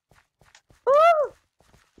 Woo!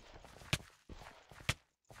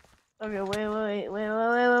 Okay, wait.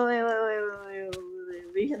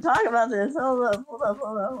 We can talk about this. Hold up.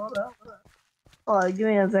 Hold on, give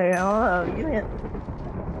me a second. Hold up, give me a...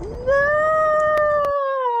 No!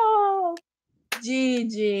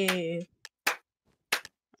 GG.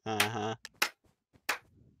 Uh-huh.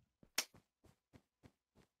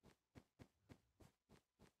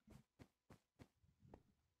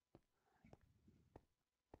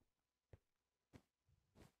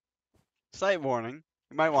 Slight warning.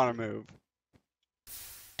 You might want to move.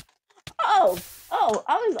 Oh,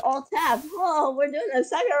 I was all tapped. Oh, we're doing a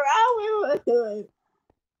second round. We were doing.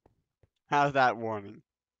 How's that warning?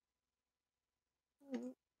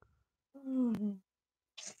 I'm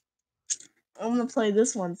gonna play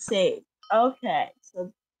this one safe. Okay,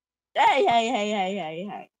 so hey.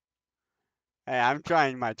 Hey, I'm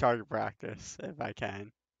trying my target practice if I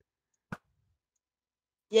can.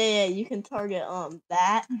 Yeah, you can target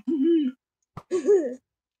that.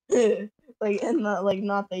 Like and not like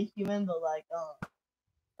not the human, but like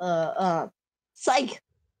psych.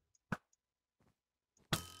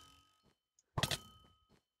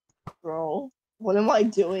 Bro, what am I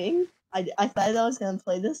doing? I thought I was gonna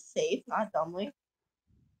play this safe, not dumbly.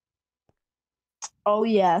 Oh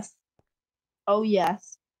yes. Oh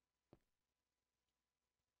yes.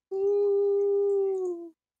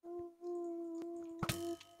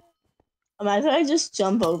 Imagine I just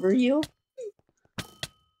jump over you.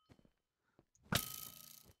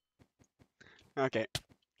 Okay.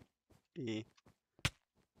 E.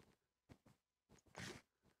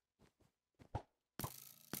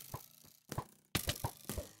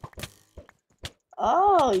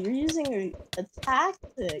 Oh, you're using a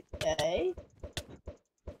tactic, eh?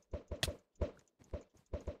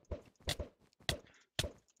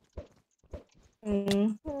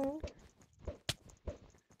 Mm-hmm.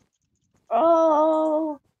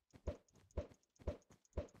 Oh.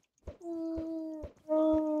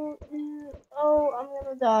 Oh, I'm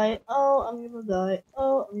gonna die. Oh, I'm gonna die.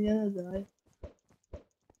 Oh, I'm gonna die.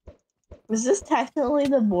 Was this technically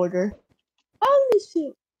the border? Holy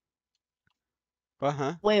shit.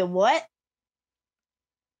 Uh-huh. Wait, what?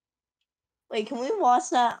 Wait, can we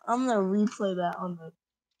watch that? I'm gonna replay that on the...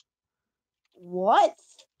 What?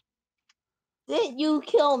 Didn't you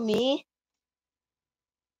kill me?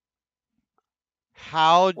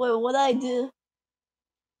 How? Wait, what I do?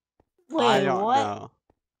 I Wait, don't what? know.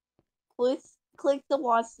 Click to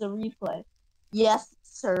watch the replay. Yes,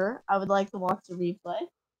 sir. I would like to watch the replay.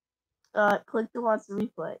 Click to watch the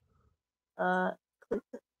replay. Click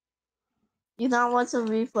to... You not watch the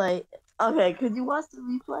replay. Okay, could you watch the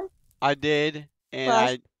replay? I did, and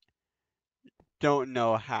Flash. don't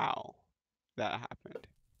know how that happened.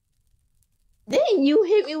 Didn't you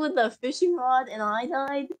hit me with a fishing rod and I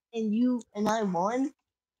died and I won?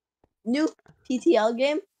 New PTL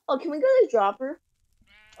game? Oh, can we go to Dropper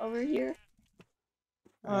over here?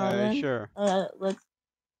 Then Sure. let's.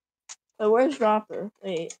 Where's Dropper?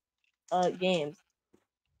 Wait, games.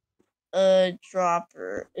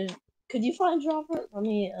 Dropper. Could you find Dropper? Let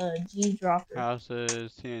me G Dropper.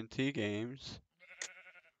 Houses, TNT games,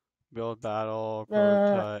 build battle, The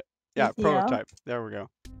prototype. Yeah, PTL. prototype. There we go.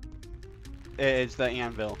 It's the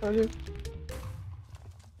anvil.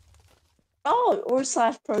 Oh, or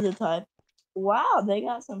 / prototype. Wow, they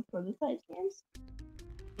got some prototype games.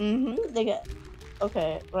 They got.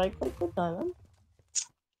 Okay, right click the diamond.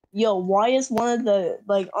 Yo, why is one of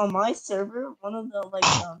the on my server one of the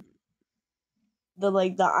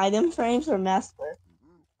the item frames are messed with?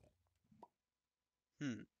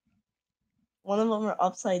 One of them are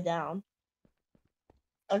upside down.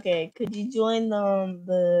 Okay, could you join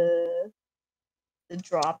the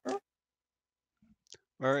dropper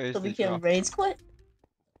Where is so the we can drop? rage quit?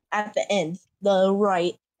 At the end, the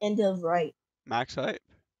right end of right. Max height?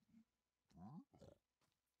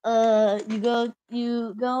 You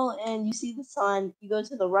go and you see the sign. You go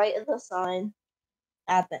to the right of the sign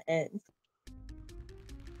at the end.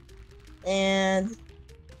 And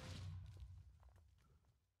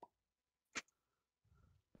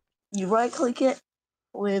you right click it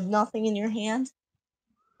with nothing in your hand.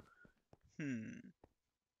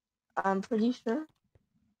 I'm pretty sure.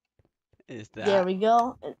 Is that? There we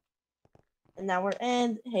go. And now we're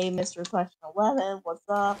in. Hey, Mr. Question 11, what's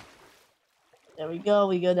up? There we go.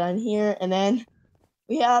 We go down here, and then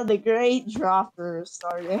we have the great dropper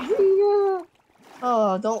started.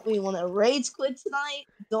 Oh, don't we want to rage quit tonight?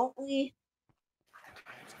 Don't we?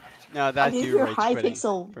 No, that's you rage quitting.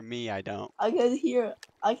 Hypixel. For me, I don't. I can hear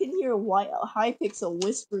Hypixel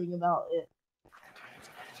whispering about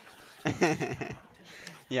it.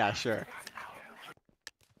 Yeah, sure.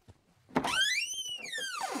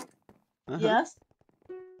 Yes.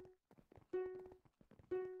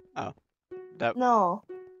 Oh, that. No.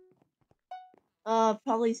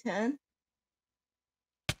 Probably 10.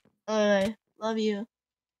 Alright, love you.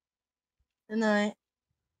 Good night.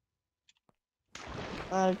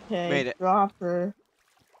 Okay, Made it. dropper.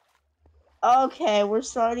 Okay, we're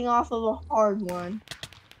starting off of a hard one.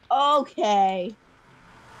 Okay.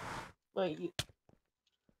 Wait,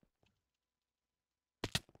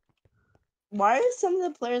 why are some of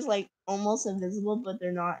the players almost invisible, but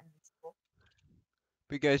they're not invisible?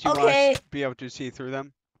 Because you want to be able to see through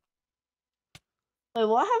them. Wait,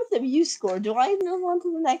 what happens if you score? Do I move on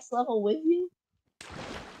to the next level with you?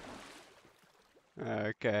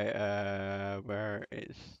 Okay, where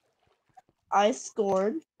is... I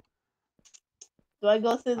scored. Do I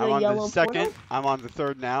go through the yellow portal? I'm on the second. I'm on the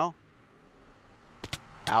third now.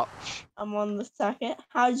 Ouch. I'm on the second.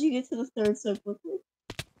 How did you get to the third so quickly?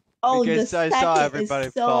 Oh, because the I second saw everybody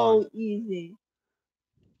is so falling. easy.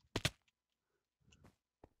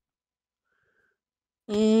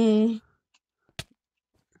 Dang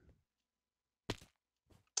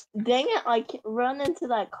it, I can't run into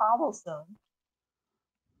that cobblestone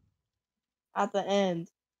at the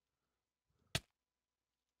end.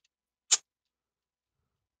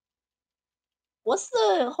 What's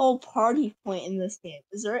the whole party point in this game?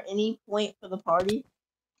 Is there any point for the party?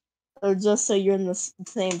 Or just so you're in the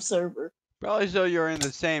same server? Probably so you're in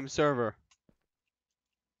the same server.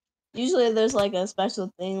 Usually there's a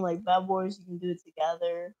special thing like Bad Boys, you can do it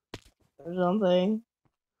together or something.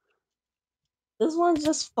 This one's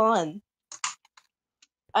just fun.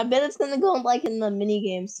 I bet it's gonna go in the mini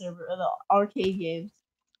game server or the arcade games.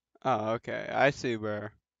 Oh, okay. I see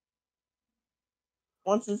where.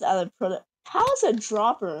 Once it's out of prototype. How is a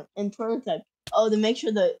dropper in prototype? Oh, to make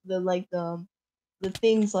sure that the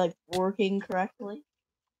things working correctly,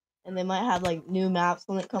 and they might have new maps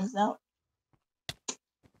when it comes out.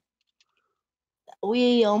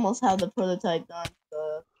 We almost have the prototype done.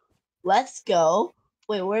 So let's go.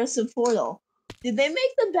 Wait, where's the portal? Did they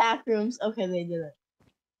make the back rooms? Okay, they didn't.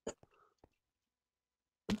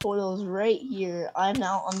 The portal is right here. I'm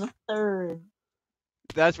now on the third.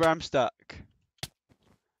 That's where I'm stuck.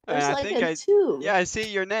 There's and I think a 2. Yeah, I see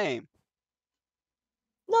your name.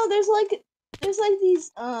 No, there's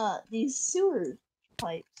these sewer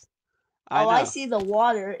pipes. I know. I see the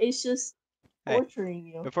water. It's just torturing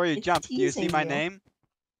you. Before you jump, do you see my name?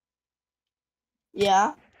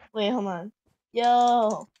 Yeah. Wait, hold on.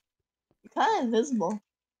 Yo, you're kind of invisible.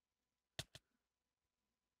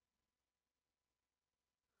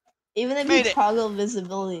 Even if you toggle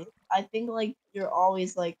visibility, I think you're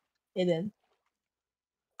always hidden.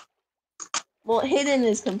 Well, hidden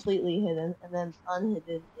is completely hidden, and then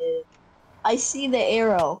unhidden is. I see the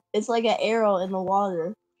arrow. It's like an arrow in the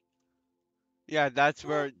water. Yeah, that's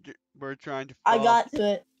where we're trying to I fall. got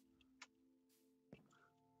to it.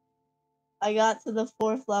 I got to the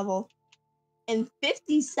 4th level in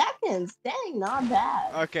 50 seconds. Dang, not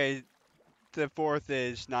bad. Okay, the fourth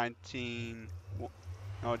is 22.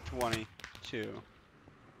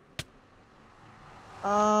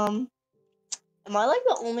 Am I like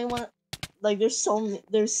the only one? Like, there's so many.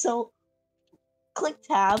 There's so. Click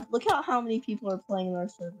tab. Look at how many people are playing in our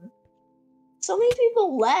server. So many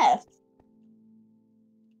people left.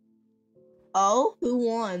 Oh, who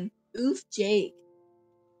won? Oof, Jake.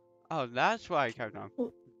 Oh, that's why I kept on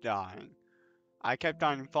dying. I kept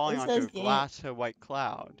on falling It onto says a game. glass white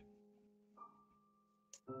cloud.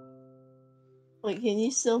 Wait, can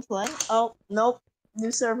you still play? Oh, nope.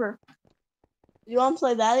 New server. You want to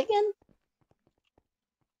play that again?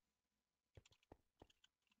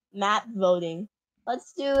 Map voting.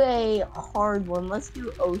 Let's do a hard one. Let's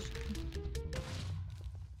do ocean.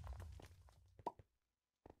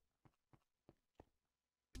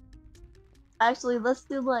 Actually, let's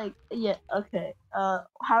do like yeah. Okay. How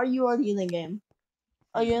are you already in the game?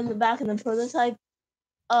 Oh, you're in the back of the prototype.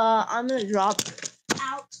 I'm gonna drop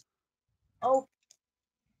out. Oh.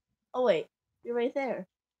 Oh wait, you're right there,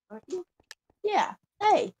 aren't you? Yeah.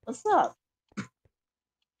 Hey, what's up?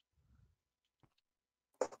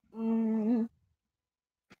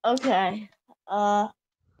 Okay. The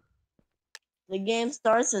game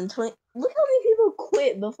starts in 20. Look how many people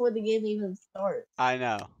quit before the game even starts. I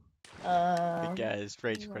know, Uh. because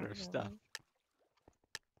rage quitter stuff.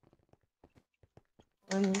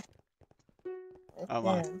 Oh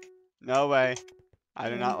my. No way. I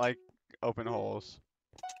do not like open holes.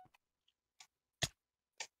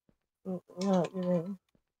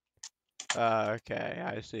 Okay,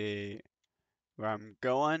 I see where I'm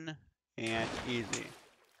going, and easy.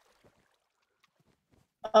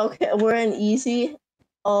 Okay, we're in easy.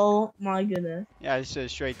 Oh my goodness. Yeah, it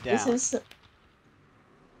says straight This down. is.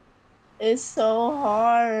 It's so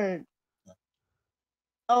hard.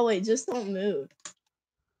 Oh wait, just don't move.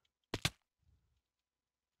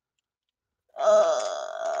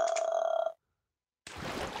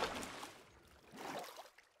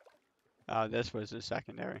 This was the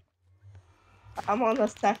secondary. I'm on the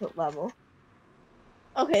 2nd level.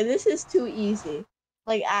 Okay, this is too easy.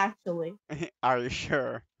 Like actually. Are you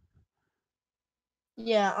sure?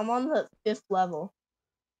 Yeah, I'm on the 5th level.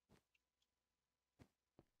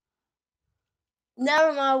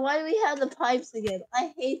 Never mind. Why do we have the pipes again?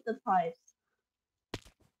 I hate the pipes.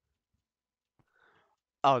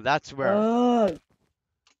 Oh, that's where. Ugh.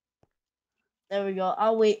 There we go.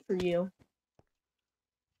 I'll wait for you.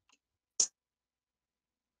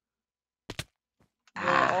 Do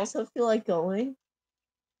I also feel like going?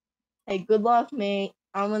 Hey, good luck, mate.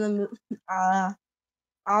 I'm gonna move.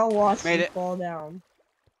 I'll watch Made you it. fall down.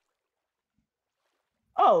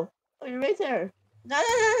 Oh, you're right there. No.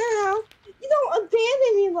 You don't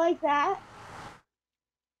abandon me like that.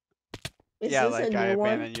 Is Yeah, this a like I new one?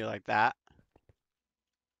 abandoned you like that.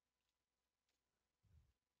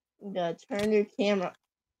 You gotta turn your camera.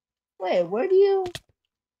 Wait, where do you?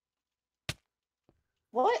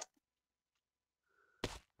 What?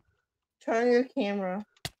 Turn your camera.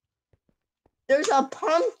 There's a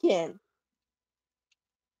pumpkin.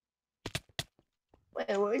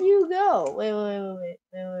 Wait, where do you go?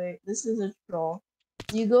 Wait. This is a troll.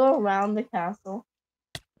 You go around the castle.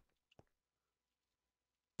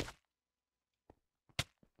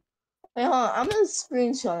 Wait, hold on. I'm gonna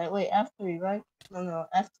screenshot it. Wait, F3, right? No,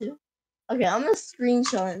 F2. Okay, I'm gonna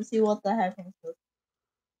screenshot it and see what the heck it is.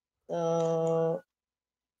 So,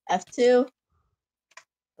 F2.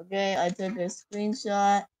 Okay, I took a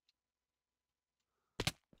screenshot.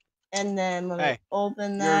 And then let me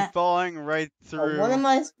open You're that. falling right Oh, what through am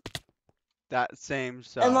I? that same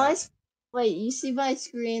side. Am I? Wait, you see my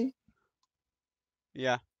screen?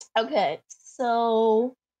 Yeah. Okay,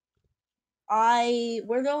 so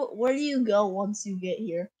where do you go once you get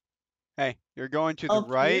here? Hey, you're going to the Up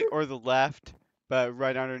right here? or the left, but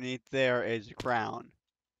right underneath there is a crown.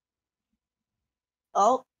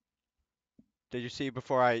 Oh, Did you see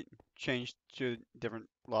before I changed to a different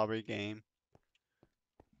lobby game?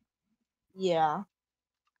 yeah.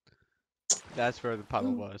 That's where the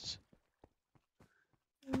puddle was.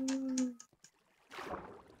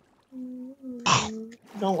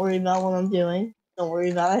 Don't worry about what I'm doing. Don't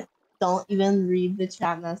worry about it. Don't even read the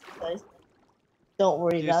chat message. Don't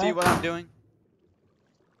worry Do you about see it. what I'm doing?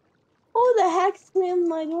 Who the heck slammed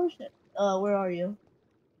my door shut? Where are you?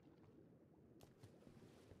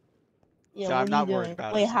 Yeah, So what I'm are you not worried doing?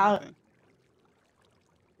 about Wait, us or how? anything.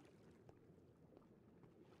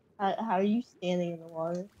 How are you standing in the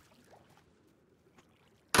water?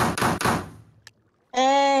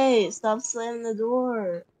 Hey, stop slamming the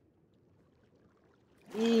door.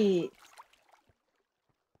 Eee.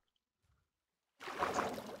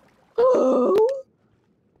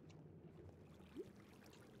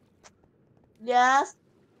 Yes.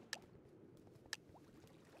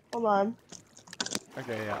 Hold on.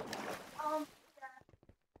 Okay, yeah. Um.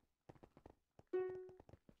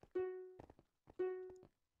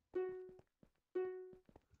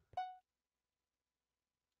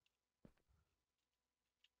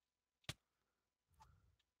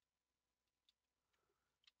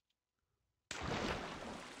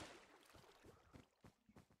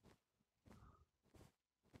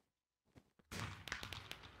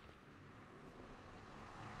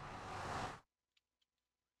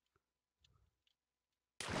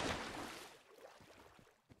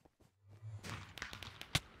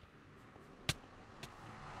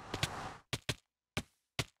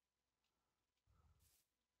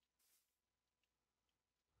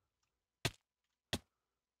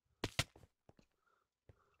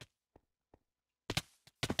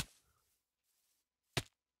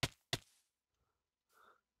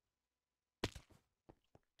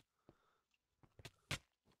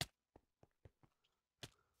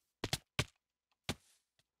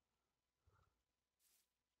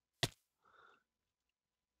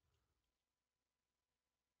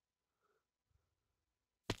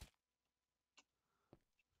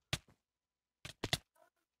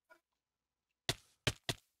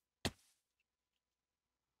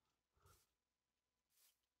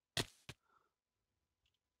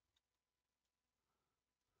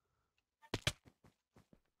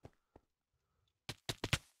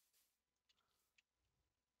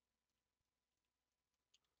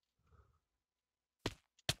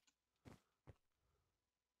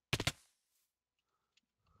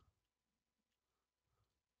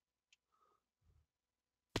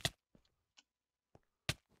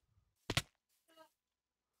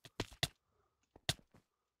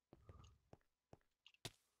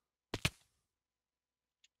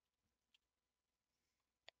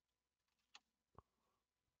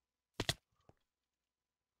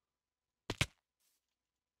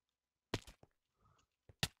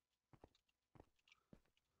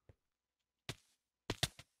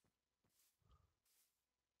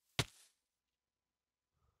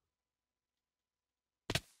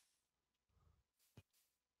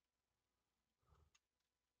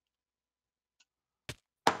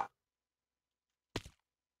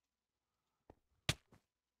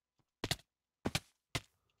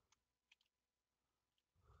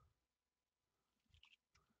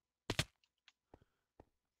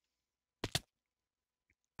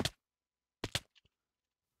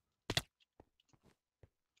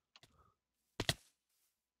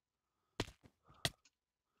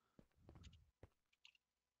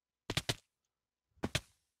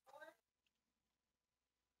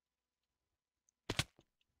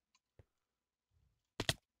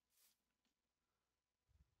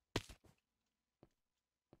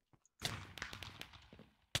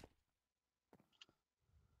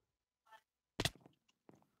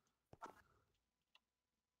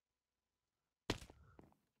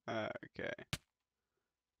 Okay.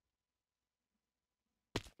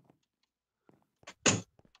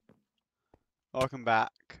 Welcome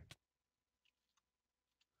back.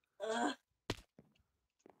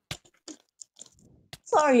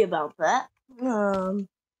 Sorry about that.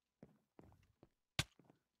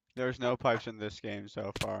 There's no pipes in this game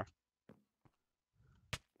so far.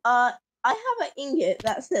 I have an ingot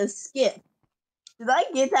that says skip. Did I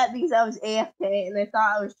get that because I was AFK and they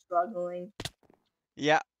thought I was struggling?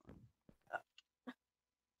 Yeah.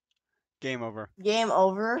 Game over. Game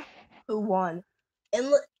over. Who won?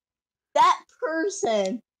 And look, that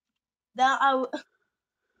person that I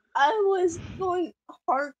was going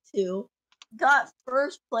hard to got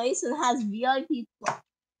first place and has VIP.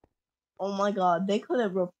 Oh my god, they could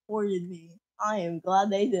have reported me. I am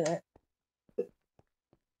glad they didn't.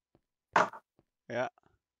 Yeah.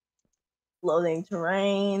 Loading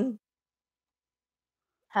terrain.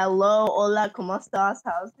 Hello, hola, ¿cómo estás?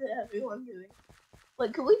 How's everyone doing?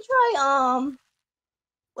 Wait, could we try,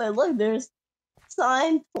 wait, look, there's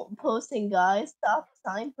sign posting, guys. Stop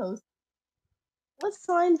sign posting. What's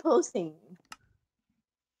sign posting?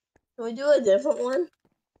 Can we do a different one?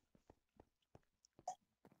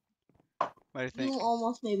 What do you think? You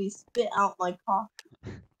almost made me spit out my coffee.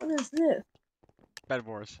 What is this? Bed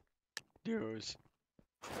Wars. Duos.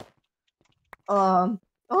 Oh,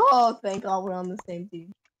 thank God we're on the same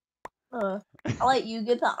team. I'll let you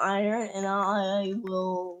get the iron, and I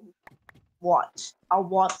will Watch. I'll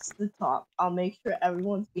watch the top. I'll make sure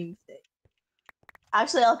everyone's being safe.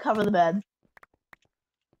 Actually, I'll cover the bed.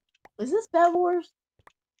 Is this Bed Wars?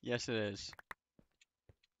 Yes, it is.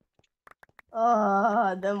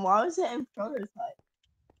 Then why was it in prototype?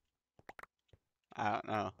 I don't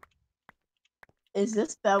know. Is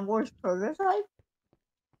this Bed Wars prototype?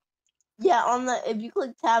 Yeah, on the if you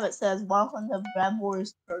click tab, it says welcome to Bed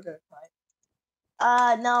Wars prototype.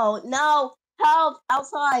 No, help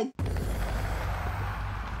outside.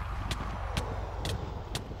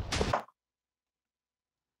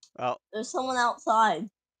 Well, There's someone outside.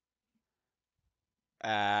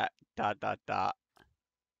 dot dot dot.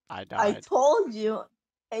 I I died. told you,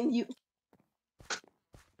 and you.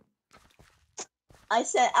 I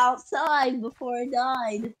said outside before I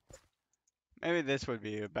died. Maybe this would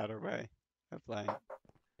be a better way of playing.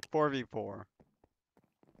 4v4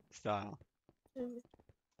 style.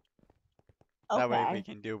 That way we Okay.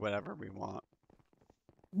 can do whatever we want.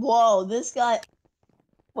 Whoa, this guy.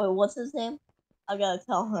 Wait, what's his name? I gotta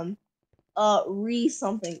tell him.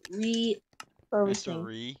 Something. Mr. Refurbishing.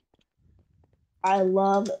 Ree. I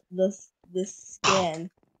love this skin.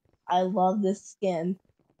 I love this skin.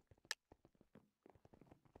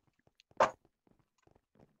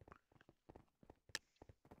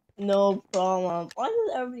 No problem. Why does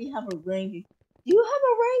everybody have a rank? Do you have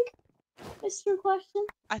a rank, Mr. Question?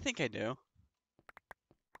 I think I do.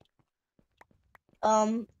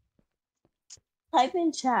 Type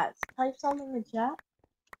in chat. Type something in chat.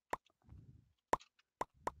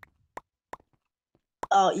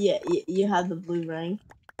 Oh yeah, you have the blue rank.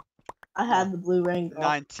 I had the blue rank.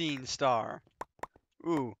 19 star.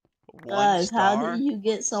 Ooh, 1 Guys, how star? do you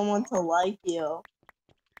get someone to like you?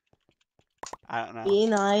 I don't know. Be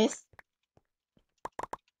nice.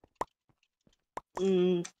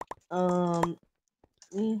 Be hot.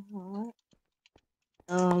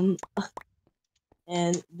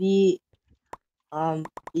 And be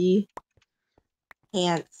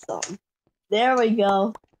handsome. There we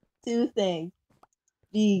go. 2 things.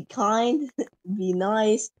 Be kind, be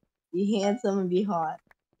nice, be handsome, and be hot.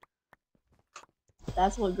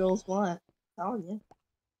 That's what girls want. I'm telling you.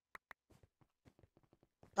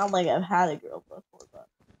 Not like I've had a girl before, but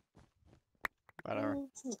Whatever.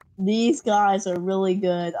 these guys are really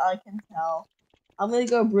good. I can tell. I'm gonna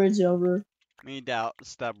go bridge over. Me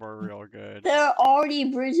doubts that we're real good. They're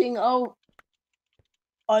already bridging. Oh,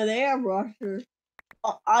 are they a rusher?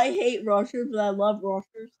 I hate rushers, but I love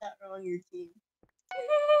rushers that are on your team.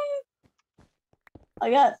 I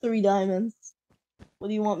got 3 diamonds. What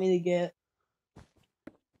do you want me to get?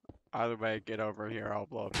 Either way, get over here. I'll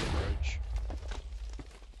blow up the bridge.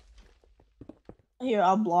 Here,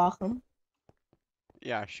 I'll block them.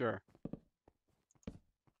 Yeah, sure.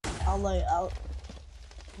 I'll lay out.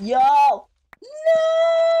 Yo! No!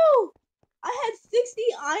 I had 60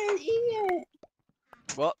 iron ingot.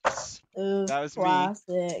 Whoops. Ooh, That was me.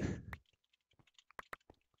 classic.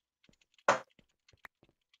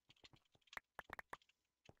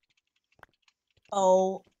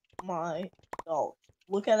 Oh my god.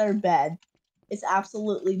 Look at our bed. It's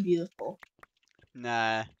absolutely beautiful.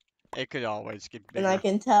 Nah, it could always get And I bigger.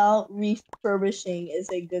 can tell refurbishing is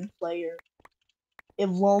a good player. If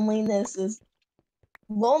loneliness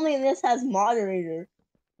has moderator.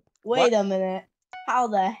 Wait a minute. How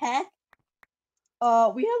the heck?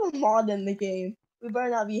 We have a mod in the game. We better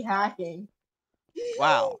not be hacking.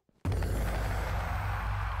 Wow.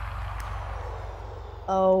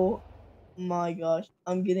 Oh my gosh.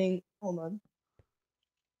 I'm getting. Hold on.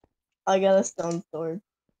 I got a stone sword.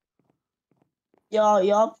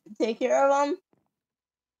 Y'all take care of them?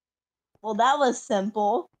 Well, that was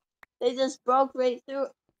simple. They just broke right through.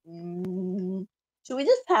 Should we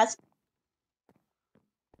just patch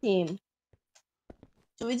team?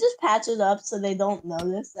 Should we just patch it up so they don't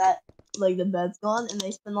notice that like the bed's gone and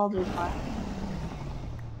they spend all their time?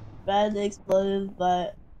 Bed exploded,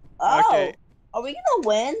 but Okay. are we gonna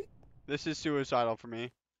win? This is suicidal for me.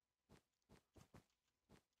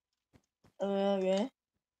 Okay.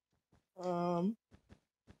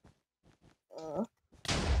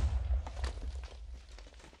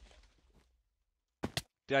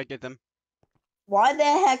 Did I get them? Why the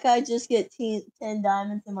heck I just get 10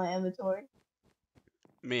 diamonds in my inventory?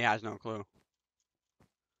 Me has no clue.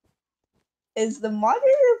 Is the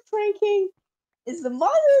moderator pranking? Is the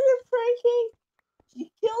moderator pranking? She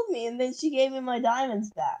killed me and then she gave me my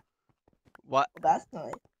diamonds back. What? Well, that's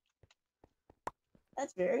nice.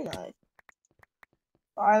 That's very nice.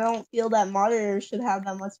 I don't feel that moderators should have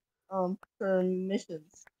that much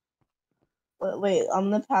permissions. But wait,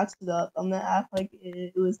 I'm gonna patch it up. I'm gonna act like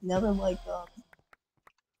it was never like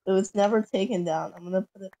it was never taken down. I'm gonna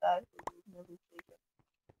put it back. It was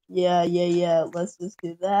Yeah. Let's just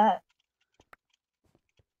do that.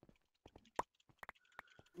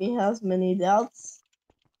 Me has many doubts.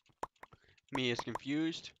 Me is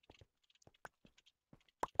confused.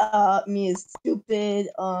 Me is stupid.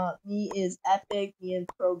 Me is epic. Me is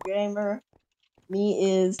programmer.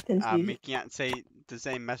 Me is confused. Me can't say the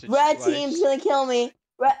same message Red twice. team's gonna kill me.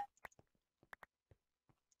 Red.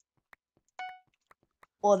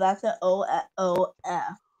 Well, that's an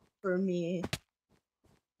OF for me.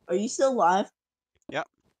 Are you still live? Yep.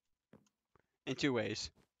 In 2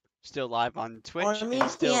 ways. Still live on Twitch Army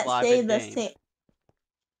and still can't live say in the game. same.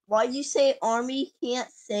 Why you say Army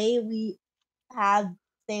can't say we have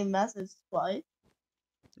same message twice?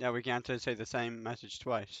 Yeah, we can't say the same message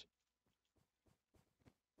twice.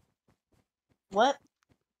 What?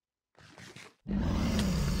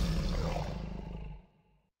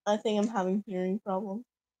 I think I'm having hearing problems.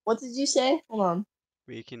 What did you say? Hold on.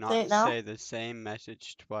 We Say cannot it now. say the same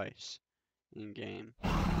message twice in game.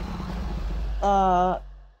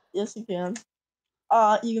 Yes you can.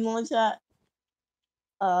 You can only chat.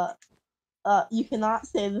 You cannot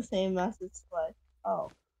say the same message twice. Oh,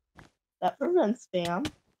 that prevents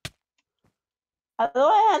spam. How do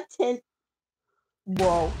I have 10?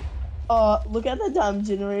 Whoa. Look at the diamond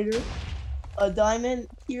generator. A diamond,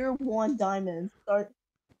 tier 1 diamonds.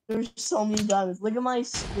 There's so many diamonds. Look at my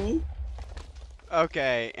screen.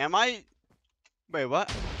 Okay, am I... Wait,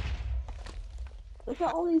 what? Look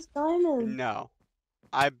at all these diamonds. No.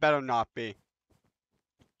 I better not be.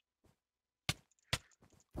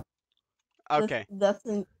 Okay. That's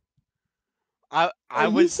an. I Are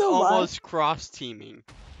you was still live? almost cross-teaming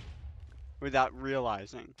without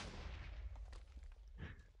realizing.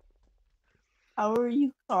 How are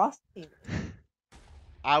you crossing?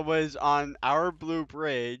 I was on our blue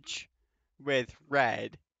bridge with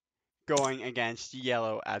red going against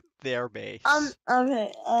yellow at their base.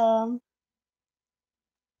 Okay.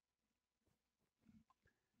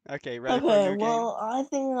 Okay, ready for a Okay. new Well, I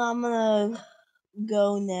think I'm gonna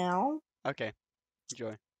go now. game? Okay,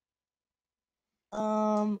 enjoy.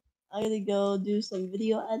 I gotta go do some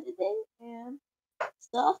video editing and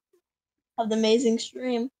stuff. Have an amazing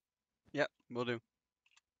stream. Yep, we'll do.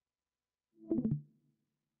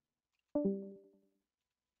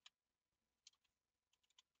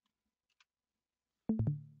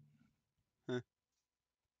 Huh.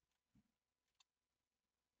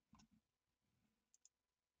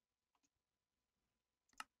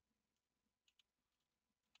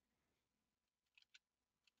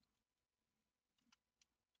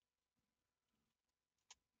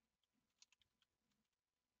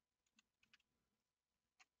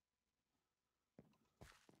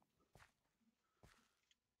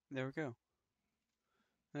 There we go.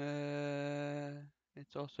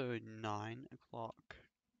 It's also 9 o'clock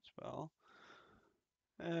as well.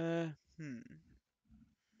 Hmm.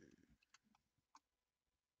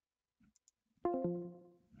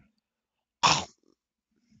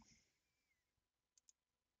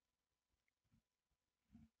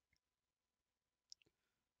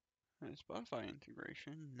 Spotify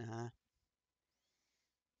integration? Nah.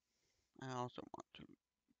 I also want to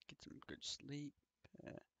get some good sleep.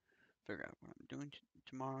 Figure out what I'm doing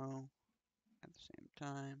tomorrow at the same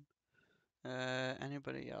time.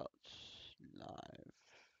 Anybody else live?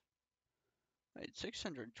 Wait,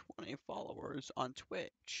 620 followers on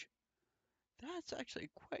Twitch. That's actually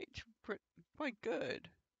quite good.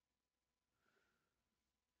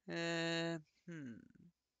 Hmm.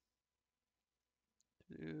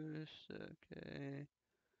 Okay.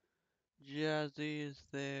 Jazzy is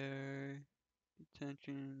there.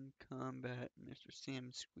 Detention, combat, Mr.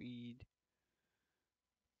 Sam Squeed.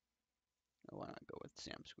 I want to go with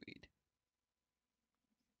Sam Squeed.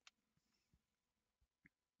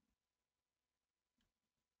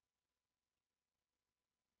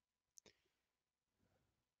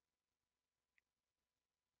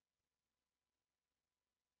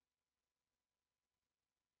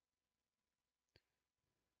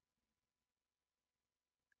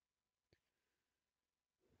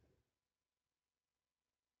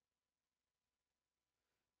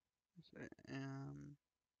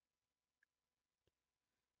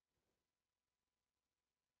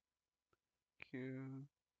 Q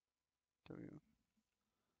W.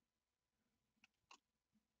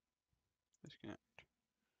 Disconnect.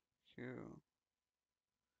 Q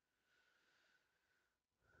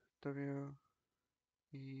W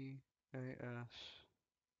E A S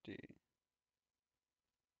D.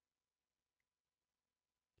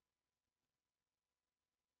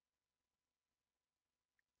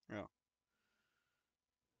 Oh.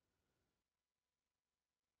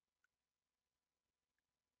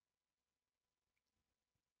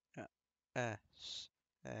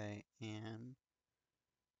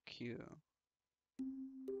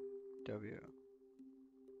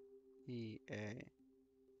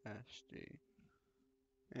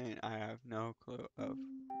 And I have no clue of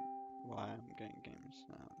why I'm getting game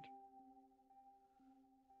sound.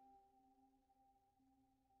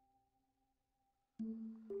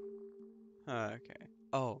 Okay.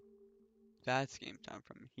 Oh, that's game sound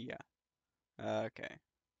from here. Okay.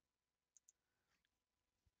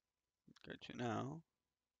 Good to know.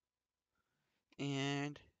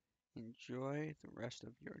 And enjoy the rest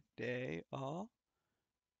of your day all.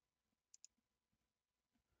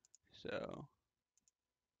 So,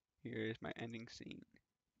 here is my ending scene.